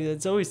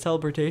it's always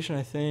teleportation,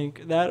 I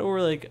think. That or,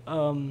 like,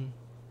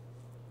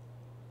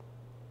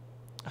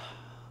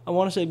 I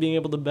want to say being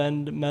able to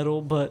bend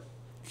metal, but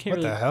you can't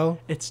What the hell?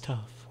 It's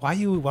tough. Why would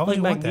you want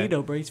that? Like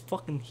Magneto, bro. He's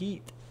fucking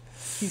heat.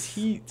 He's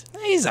heat.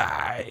 He's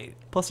alright.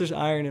 Plus, there's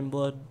iron in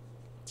blood,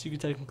 so you can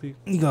technically.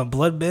 You gonna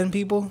blood bend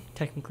people?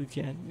 Technically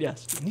can.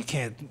 Yes. You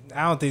can't.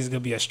 I don't think it's gonna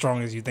be as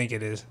strong as you think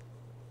it is.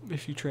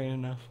 If you train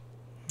enough.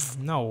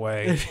 No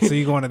way. So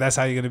you going to? That's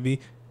how you're gonna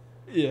be?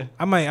 Yeah.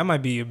 I might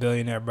be a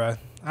billionaire, bro.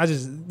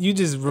 You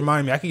just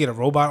remind me. I could get a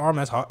robot arm.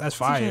 That's hot. That's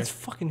fire. That's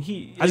fucking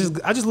heat. I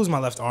just lose my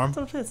left arm. That's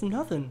what I'm saying. It's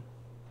nothing.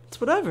 It's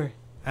whatever.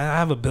 I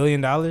have $1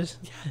 billion. Yes.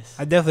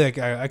 I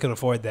definitely I could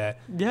afford that.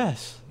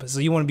 Yes. But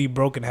so you want to be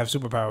broke and have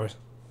superpowers?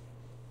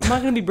 I'm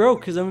not gonna be broke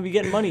because I'm gonna be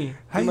getting money.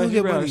 How you gonna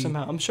get money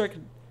somehow? I'm sure I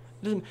could.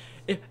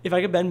 If I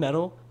could bend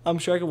metal, I'm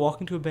sure I could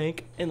walk into a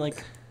bank and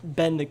like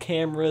bend the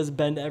cameras,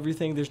 bend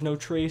everything. There's no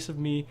trace of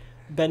me.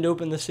 Bend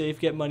open the safe,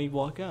 get money,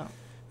 walk out.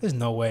 There's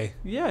no way.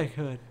 Yeah, I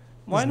could.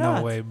 Why There's not?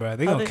 no way, bro.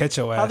 They gonna catch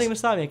your ass. How are they gonna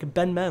stop me? I could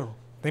bend metal.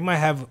 They might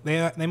have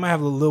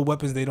little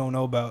weapons they don't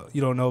know about.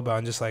 You don't know about,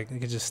 and just like they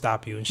could just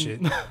stop you and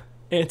shit.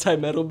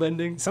 Anti-metal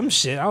bending. Some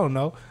shit. I don't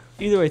know.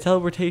 Either way,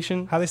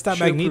 teleportation. How they stop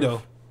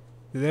Magneto?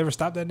 Did they ever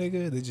stop that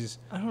nigga? They just.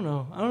 I don't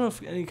know. I don't know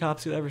if any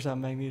cops could ever stop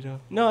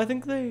Magneto. No, I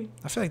think they.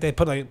 I feel like they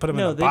put him in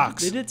a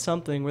box. They did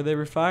something where they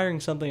were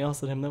firing something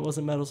else at him that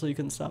wasn't metal, so you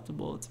couldn't stop the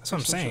bullets. That's what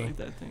I'm saying. Like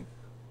that thing.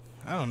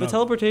 I don't know. But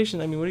teleportation.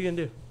 I mean, what are you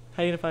gonna do?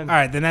 How are you gonna find me? All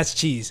right, then that's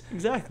cheese.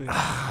 Exactly.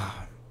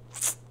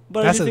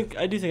 But I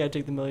do think I'd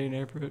take the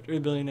millionaire approach or the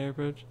billionaire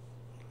approach.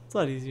 It's a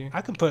lot easier.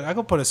 I could put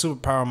a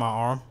superpower on my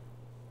arm.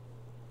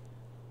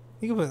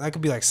 I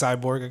could be like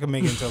Cyborg. I could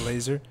make it into a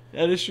laser.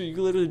 That is true. You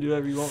can literally do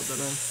whatever you want with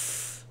that arm.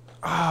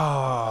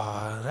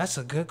 Oh, that's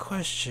a good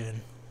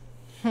question.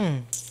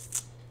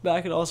 But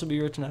I could also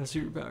be rich and have a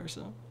superpower,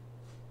 so.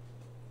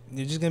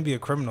 You're just gonna be a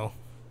criminal.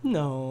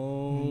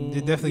 No.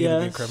 You're definitely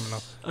gonna be a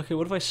criminal. Okay,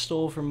 what if I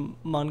stole from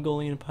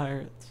Mongolian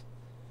pirates?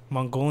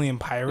 Mongolian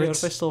pirates? Yeah, what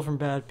if I stole from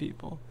bad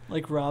people?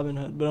 Like Robin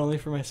Hood, but only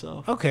for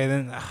myself. Okay,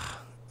 then.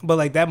 But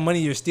like that money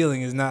you're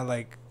stealing is not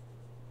like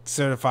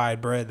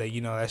certified bread. That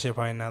that shit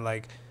probably not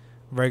like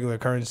regular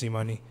currency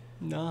money.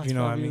 No, it's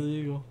probably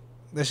illegal.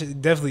 That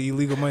shit definitely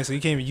illegal money, so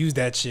you can't even use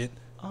that shit.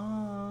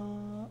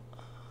 I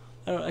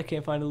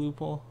can't find a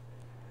loophole.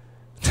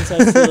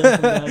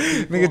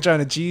 Nigga trying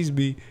to cheese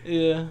me.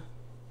 Yeah.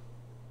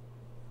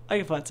 I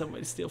can find some way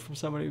to steal from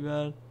somebody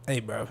bad.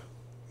 Hey, bro,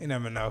 you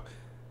never know.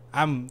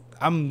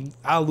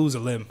 I'll lose a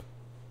limb.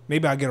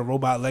 Maybe I'll get a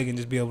robot leg and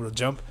just be able to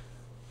jump.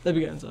 That'd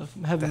be good stuff.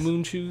 Have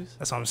moon shoes.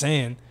 That's what I'm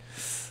saying.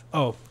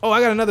 Oh, I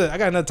got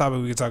another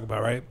topic we could talk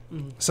about, right?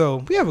 Mm-hmm. So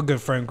we have a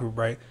good friend group,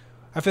 right?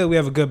 I feel like we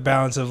have a good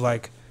balance of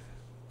like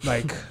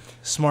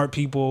smart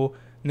people,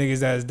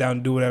 niggas that is down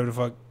to do whatever the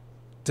fuck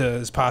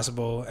is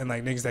possible, and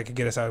like niggas that could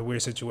get us out of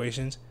weird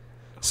situations.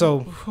 So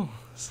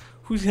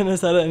who's getting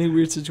us out of any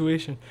weird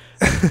situation?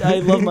 I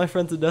love my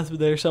friends to death, but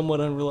they're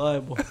somewhat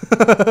unreliable.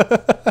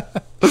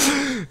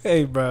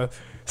 Hey, bro.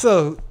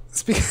 So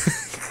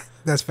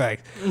that's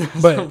fact.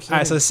 But all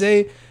right, so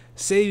say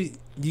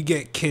you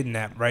get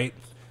kidnapped, right?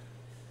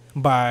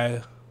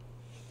 By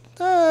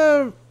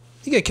you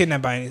get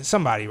kidnapped by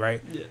somebody,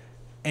 right? Yeah.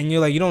 And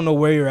you're like, you don't know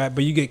where you're at,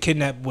 but you get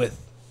kidnapped with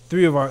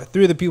three of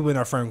the people in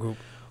our friend group.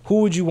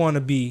 Who would you want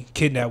to be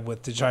kidnapped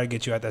with to try to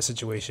get you out that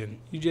situation?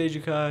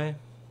 Jakai.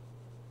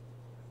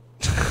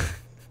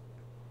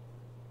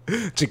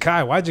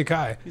 Jakai? Why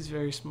Jakai? He's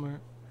very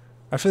smart.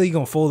 I feel like he's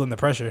gonna fold under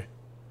pressure.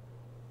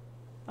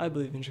 I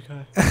believe in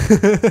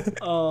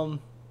Jakai.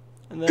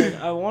 And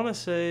then I want to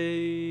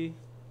say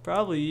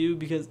probably you,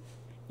 because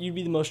you'd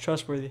be the most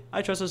trustworthy.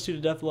 I trust those two to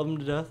death, love them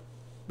to death,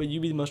 but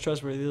you'd be the most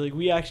trustworthy. Like,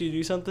 we actually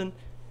do something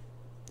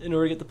in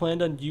order to get the plan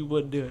done, you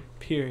would do it.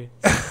 Period.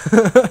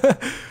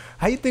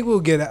 How you think we'll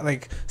get out?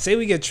 Like, say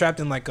we get trapped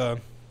in like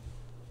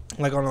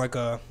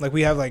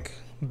we have like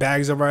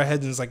bags over our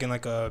heads and it's like in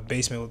like a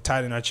basement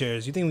tied in our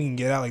chairs. You think we can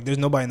get out? Like, there's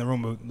nobody in the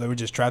room, but we're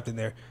just trapped in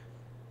there.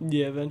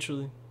 Yeah,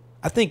 eventually.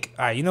 I think.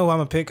 All right, you know who I'm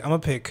gonna pick?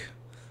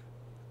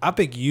 I'll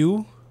pick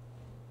you.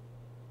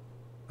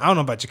 I don't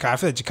know about Chicago. I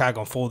feel like Chicago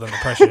gonna fold under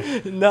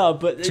pressure. No,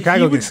 but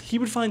Chicago he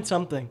would find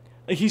something.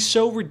 Like, he's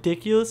so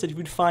ridiculous that he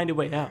would find a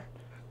way out.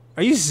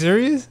 Are you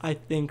serious? I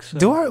think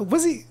so.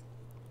 Was he?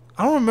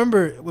 I don't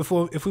remember if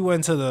we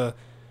went to the.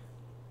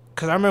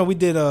 Cause I remember we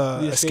did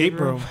the escape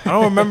room. I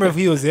don't remember if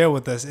he was there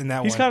with us in that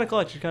one. He's kind of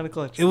clutch. He's kind of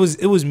clutch. It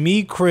was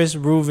me, Chris,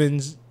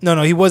 Rubens.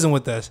 No, he wasn't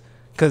with us.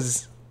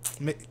 Cause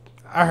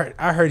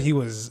I heard he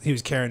was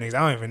carrying niggas. I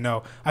don't even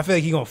know. I feel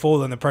like he gonna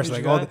fold under pressure.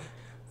 Like, the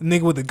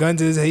nigga with the gun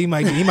to his head, he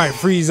might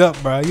freeze up,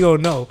 bro. You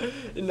don't know.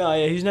 No,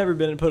 yeah, he's never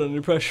been put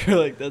under pressure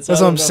like that. That's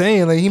what I'm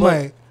saying. Like, he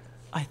might.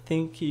 I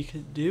think he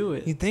could do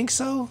it. You think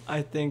so?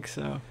 I think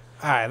so. All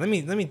right, let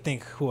me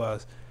think. Who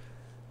else?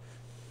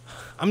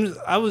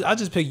 I'll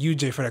just pick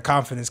UJ for the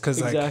confidence,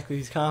 cause exactly,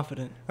 he's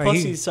confident. Like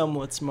Plus, he's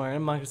somewhat smart.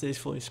 I'm not gonna say he's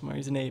fully smart.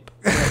 He's an ape.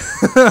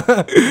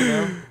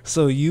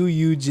 So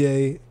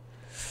UJ.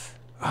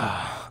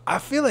 I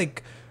feel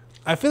like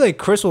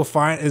Chris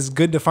is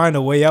good to find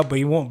a way out, but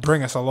he won't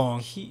bring us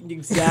along.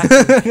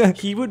 Exactly.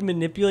 He would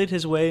manipulate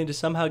his way into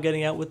somehow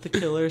getting out with the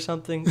killer or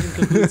something,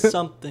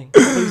 something.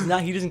 But he's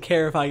not. He doesn't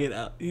care if I get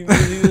out. He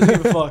doesn't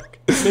give a fuck.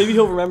 Maybe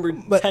he'll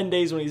remember 10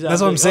 days when he's out.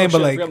 That's what I'm saying.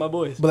 But I like, forgot my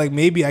boys. But like,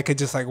 maybe I could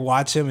just like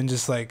watch him and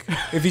just like,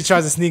 if he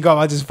tries to sneak off,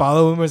 I'll just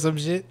follow him or some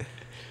shit.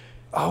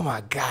 Oh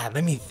my god,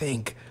 let me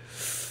think.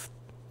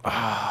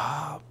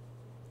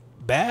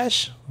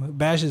 Bash's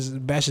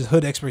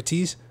hood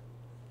expertise.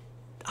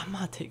 I'm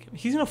not taking.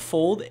 He's gonna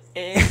fold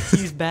and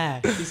he's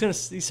bad.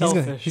 He's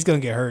selfish. He's gonna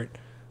get hurt.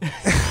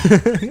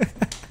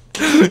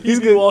 He's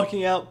gonna be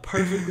walking out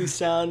perfectly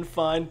sound,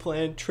 fine,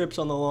 planned, trips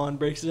on the lawn,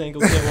 breaks his ankle,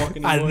 can't walk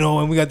anymore. I know,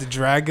 and we got to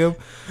drag him.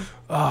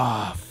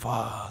 Oh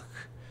fuck,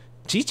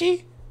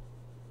 Chi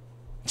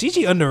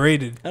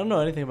underrated. I don't know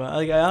anything about.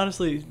 Like, I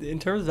honestly, in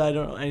terms of, I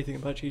don't know anything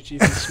about Chi.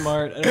 He's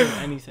smart. I don't know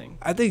anything.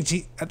 I think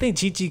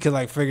Chi could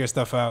like figure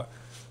stuff out.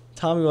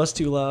 Tommy was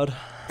too loud.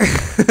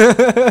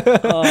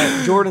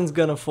 Jordan's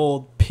gonna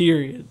fold.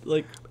 Period.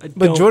 Like,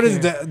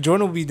 Jordan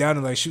will be down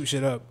to like shoot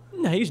shit up.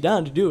 No, he's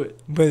down to do it.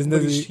 But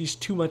he's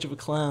too much of a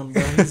clown,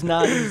 bro. He's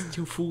not. He's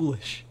too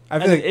foolish. I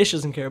feel like Ish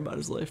doesn't care about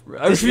his life, bro.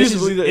 I refuse to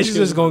believe that Ish is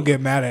just gonna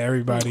get mad at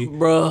everybody,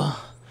 bro.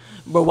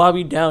 Why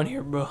we down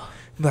here, bro?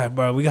 Like,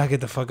 bro, we gotta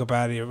get the fuck up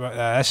out of here, bro.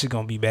 That shit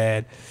gonna be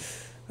bad.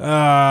 Yeah,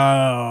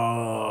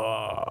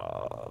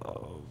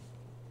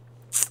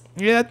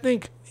 I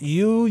think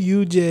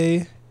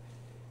UJ.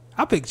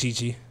 I'll pick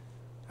Chi.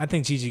 I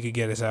think Chi could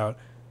get us out.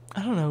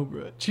 I don't know,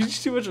 bro.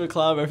 Chi's too much of a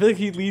clown. I feel like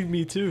he'd leave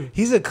me too.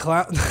 He's a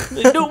clown.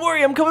 Like, don't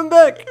worry, I'm coming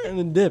back. And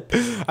then dip.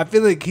 I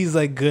feel like he's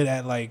like good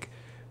at like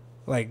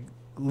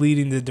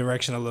leading the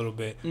direction a little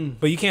bit.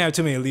 But you can't have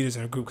too many leaders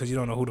in a group because you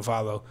don't know who to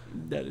follow.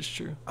 That is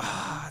true.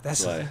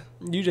 That's why.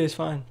 UJ's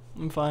fine.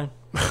 I'm fine.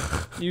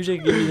 UJ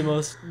can give me the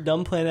most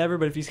dumb plan ever,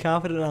 but if he's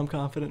confident, I'm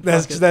confident.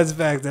 That's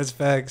facts. That's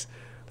facts.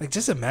 Like,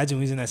 just imagine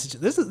we was in that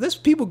situation. There's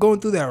people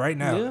going through that right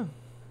now. Yeah.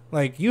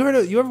 Like, you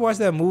ever watched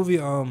that movie,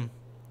 Girl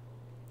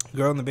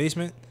in the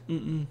Basement?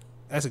 Mm-mm.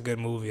 That's a good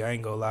movie. I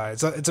ain't gonna lie.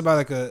 It's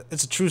about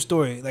it's a true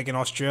story. Like, in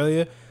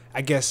Australia,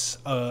 I guess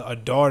a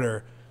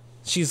daughter,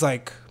 she's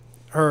like,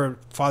 her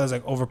father's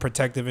like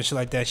overprotective and shit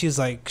like that. She's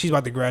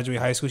about to graduate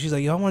high school. She's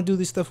like, yo, I want to do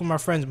this stuff with my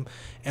friends,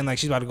 and like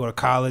she's about to go to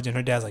college. And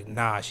her dad's like,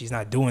 nah, she's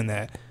not doing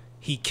that.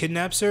 He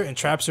kidnaps her and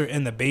traps her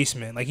in the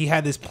basement. Like, he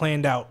had this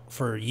planned out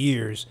for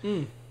years.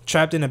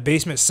 Trapped in a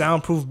basement,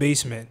 soundproof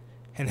basement,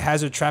 and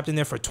has her trapped in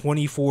there for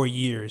 24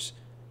 years.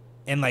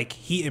 And like,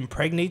 he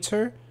impregnates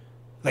her,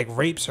 like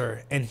rapes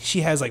her, and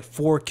she has like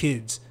 4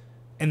 kids,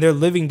 and they're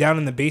living down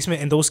in the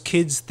basement, and those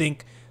kids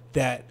think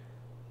that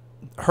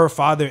her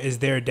father is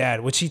their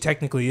dad, which he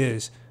technically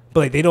is, but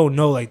like, they don't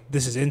know like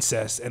this is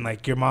incest, and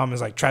like, your mom is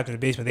like trapped in the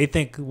basement. They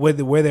think where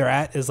they're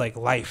at is like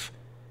life,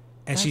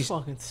 and that's she's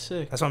fucking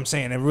sick. That's what I'm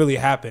saying. It really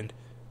happened.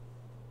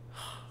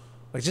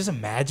 Like, just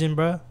imagine,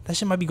 bro. That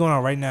shit might be going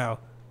on right now.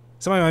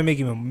 Somebody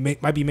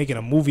might be making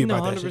a movie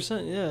about that 100%,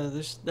 shit. Yeah,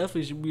 there's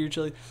definitely weird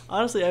shit.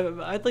 Honestly,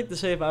 I'd like to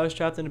say if I was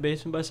trapped in a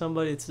basement by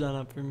somebody, it's done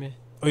up for me.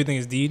 Oh, you think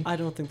it's deed? I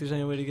don't think there's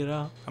any way to get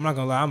out. I'm not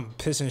gonna lie, I'm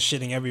pissing,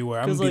 shitting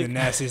everywhere. I'm gonna be the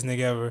nastiest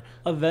nigga ever.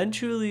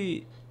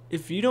 Eventually,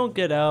 if you don't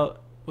get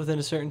out within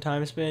a certain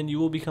time span, you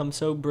will become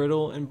so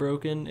brittle and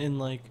broken and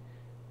like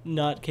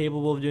not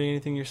capable of doing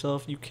anything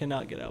yourself. You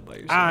cannot get out by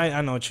yourself.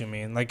 I know what you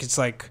mean. Like, it's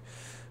like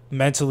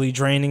mentally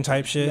draining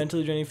type shit.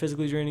 Mentally draining,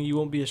 physically draining. You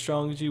won't be as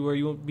strong as you were.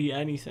 You won't be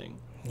anything.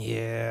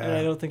 Yeah. And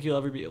I don't think you'll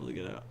ever be able to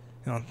get out.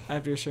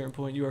 After a certain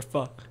point, you are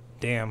fucked.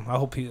 Damn. I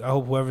hope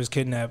whoever's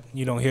kidnapped,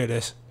 you don't hear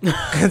this,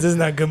 because it's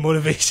not good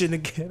motivation to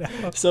get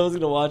out. Someone's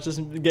gonna watch this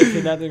and get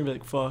kidnapped and be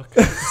like, "Fuck,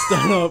 it's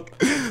done up."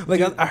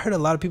 Like, I heard a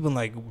lot of people in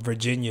like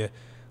Virginia,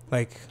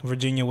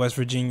 West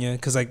Virginia,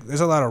 because like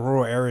there's a lot of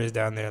rural areas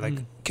down there. Like,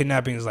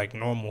 kidnapping is like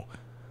normal.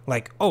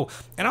 Like,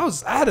 and I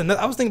was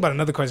thinking about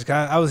another question.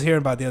 Cause I was hearing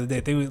about the other day.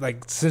 They were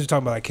like, since we're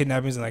talking about like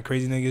kidnappings and like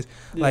crazy niggas,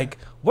 like,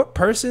 what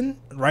person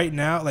right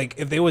now, like,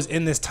 if they was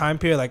in this time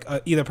period, like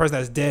either a person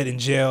that's dead in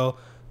jail,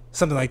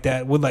 something like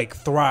that, would like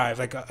thrive,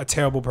 like a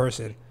terrible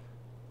person.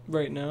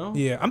 Right now?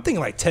 Yeah, I'm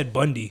thinking like Ted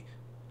Bundy.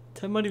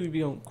 Ted Bundy would be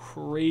going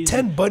crazy.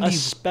 Ted Bundy,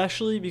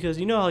 especially because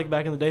you know how, like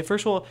back in the day.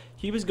 First of all,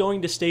 he was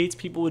going to states.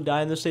 People would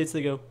die in those states.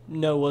 They go,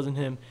 no, it wasn't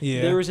him.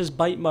 Yeah. There was his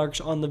bite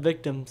marks on the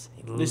victims.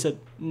 They said,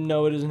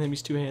 no, it isn't him.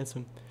 He's too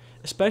handsome.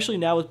 Especially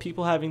now with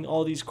people having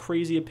all these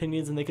crazy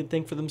opinions and they could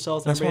think for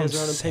themselves. And everybody has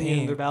their own opinion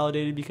and they're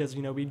validated because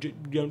you know we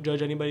don't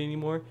judge anybody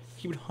anymore.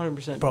 He would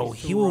 100%. Bro,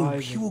 he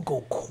will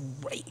go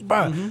crazy,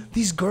 bro.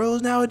 These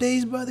girls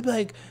nowadays, bro, they be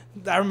like.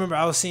 I remember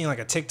I was seeing like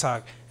a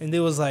TikTok and it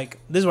was like,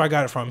 this is where I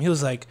got it from. He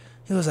was like,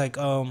 she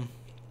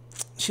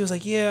was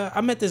like, yeah,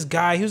 I met this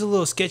guy. He was a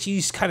little sketchy.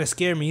 He kind of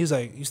scared me. He was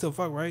like, you still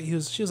fuck, right? She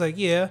was like,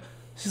 yeah.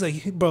 She's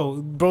like,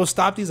 bro,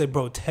 stopped. He's like,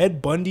 bro,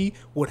 Ted Bundy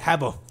would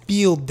have a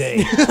field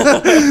day.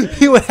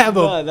 He would have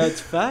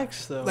that's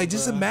facts, though. Like,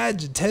 just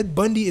imagine, Ted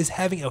Bundy is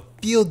having a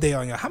field day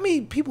on you. How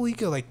many people he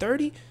killed? Like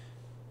 30?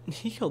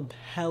 He killed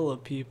hella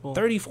people.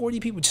 30, 40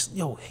 people. Just,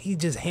 he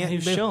just he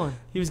was chilling.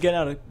 He was getting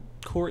out of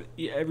court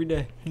every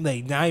day.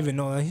 Like, not even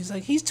knowing. He's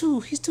like, he's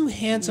too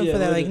handsome for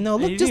that. Like, no,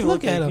 look at him. He didn't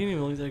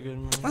even look that good.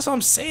 Man. That's what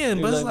I'm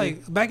saying. But it's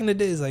like, back in the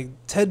days, like,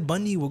 Ted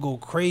Bundy would go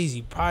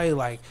crazy. Probably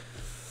like,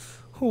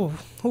 who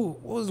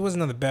was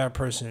another bad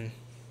person?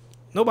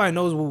 Nobody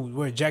knows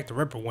where Jack the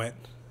Ripper went.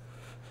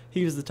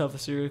 He was the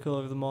toughest serial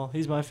killer of them all.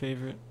 He's my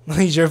favorite.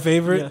 He's your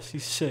favorite? Yes,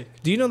 he's sick.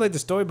 Do you know like the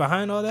story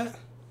behind all that?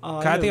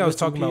 I think I was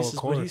talking about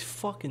but he's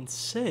fucking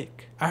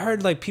sick. I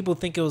heard like people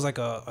think it was like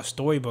a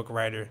storybook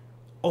writer.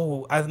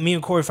 Oh, me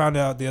and Corey found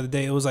out the other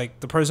day. It was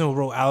like the person who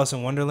wrote Alice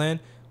in Wonderland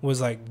was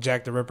like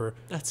Jack the Ripper.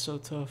 That's so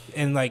tough.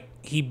 And like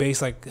he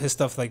based like his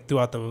stuff like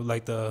throughout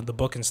the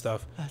book and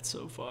stuff. That's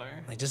so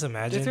fire. Like just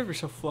imagine. Jack the Ripper's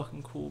so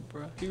fucking cool,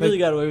 bro. He really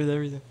got away with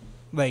everything.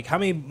 Like how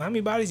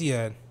many bodies he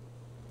had?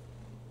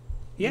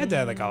 He had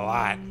that like a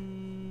lot.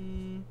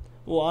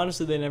 Well,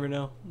 honestly, they never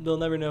know. They'll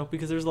never know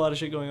because there's a lot of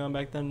shit going on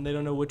back then. They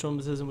don't know which one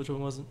was his and which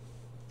one wasn't.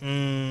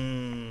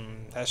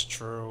 That's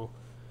true.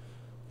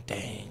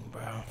 Dang,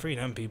 bro. Free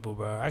them people,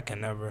 bro. I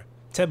can never.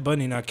 Ted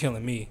Bundy not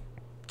killing me.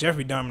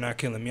 Jeffrey Dahmer not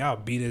killing me. I'll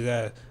beat his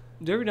ass.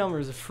 Jeffrey Dahmer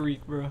is a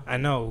freak, bro. I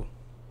know.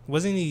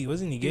 Wasn't he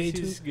gay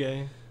too? He's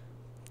gay.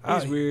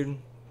 He's weird.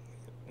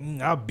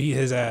 I'll beat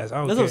his ass. I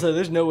don't That's care. what I'm saying.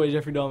 There's no way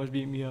Jeffrey Dahmer's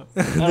beating me up.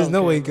 There's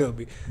no way he could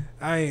be.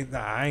 I ain't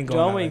going.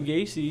 John Wayne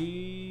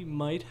Gacy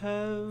might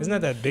have.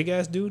 Isn't that big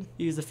ass dude?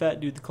 He's the fat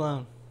dude, the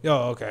clown.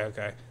 Oh,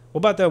 okay. What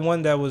about that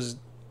one that was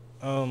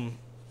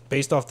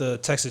based off the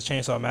Texas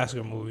Chainsaw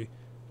Massacre movie?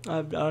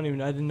 I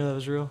didn't know that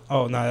was real.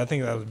 Oh no, I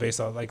think that was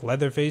based off like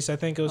Leatherface. I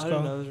think it was called. I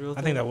didn't know that was real.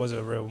 I think that was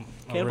a real.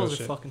 Cannibals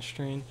are fucking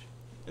strange,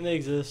 and they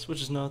exist, which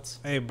is nuts.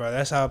 Hey, bro,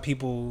 that's how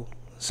people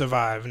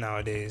survive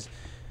nowadays.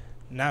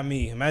 Not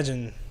me.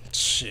 Imagine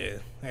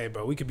shit. Hey,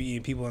 bro, we could be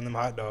eating people in them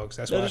hot dogs.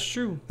 That is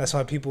true. That's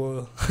why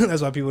people.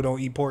 That's why people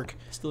don't eat pork.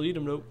 Still eat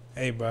them, though.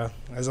 Hey, bro,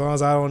 as long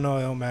as I don't know,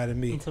 it don't matter to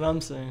me. That's what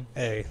I'm saying.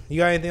 Hey, you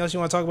got anything else you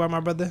want to talk about,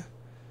 my brother?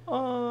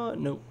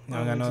 Nope. You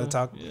don't got no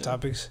other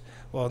topics?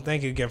 Well,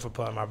 thank you again for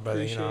putting my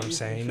brother. You know what I'm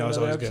saying? You know it's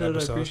always a good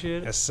episode. I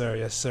appreciate it.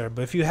 Yes, sir.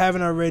 But if you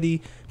haven't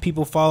already,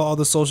 people follow all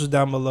the socials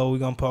down below. We're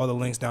going to put all the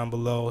links down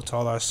below to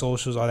all our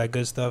socials, all that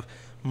good stuff.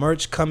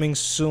 Merch coming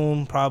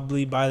soon,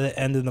 probably by the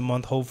end of the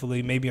month,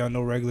 hopefully. Maybe on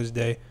No Regulars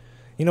Day.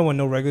 You know when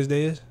No Regulars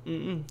Day is?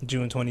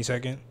 June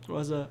 22nd.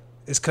 Why's that?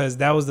 It's because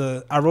that was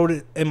I wrote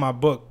it in my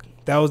book.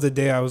 That was the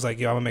day I was like,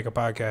 yo, I'm going to make a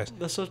podcast.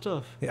 That's so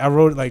tough. I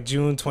wrote it like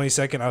June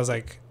 22nd. I was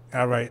like,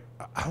 all right,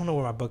 I don't know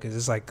where my book is.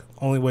 It's like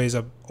only way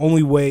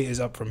is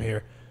up from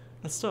here.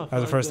 That's tough. That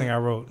was the first thing I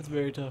wrote. That's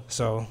very tough.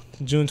 So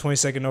June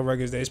 22nd, No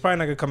Regulars Day. It's probably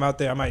not gonna come out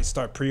there. I might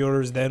start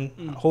pre-orders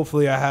then.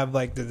 Hopefully I have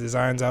like the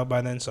designs out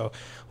by then. So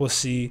we'll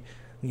see.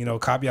 You know,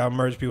 copy our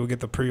merch. People get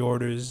the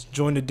pre-orders.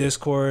 Join the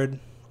Discord.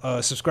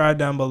 Subscribe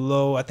down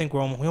below. I think we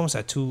almost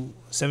at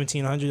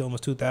 1,700,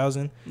 almost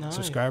 2,000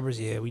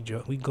 subscribers. Yeah, we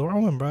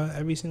growing, bro.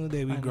 Every single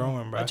day we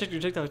growing, bro. I checked your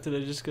TikTok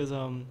today just because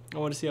I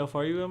want to see how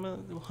far you are.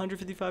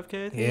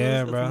 155K.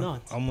 Yeah, bro.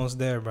 Nuts. Almost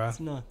there, bro. That's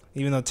nuts.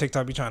 Even though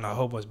TikTok be trying to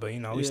help us, but you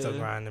know we still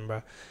grinding,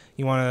 bro.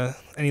 You wanna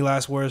any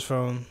last words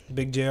from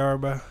Big JR,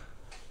 bro?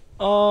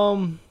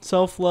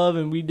 Self-love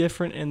and we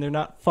different and they're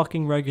not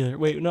fucking regular.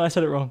 Wait, no, I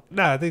said it wrong.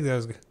 Nah, I think that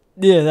was good.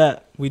 Yeah,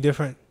 that. We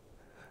different.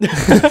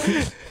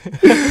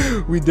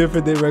 We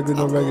different, they regular,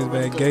 no regulars,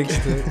 man.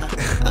 Gangster.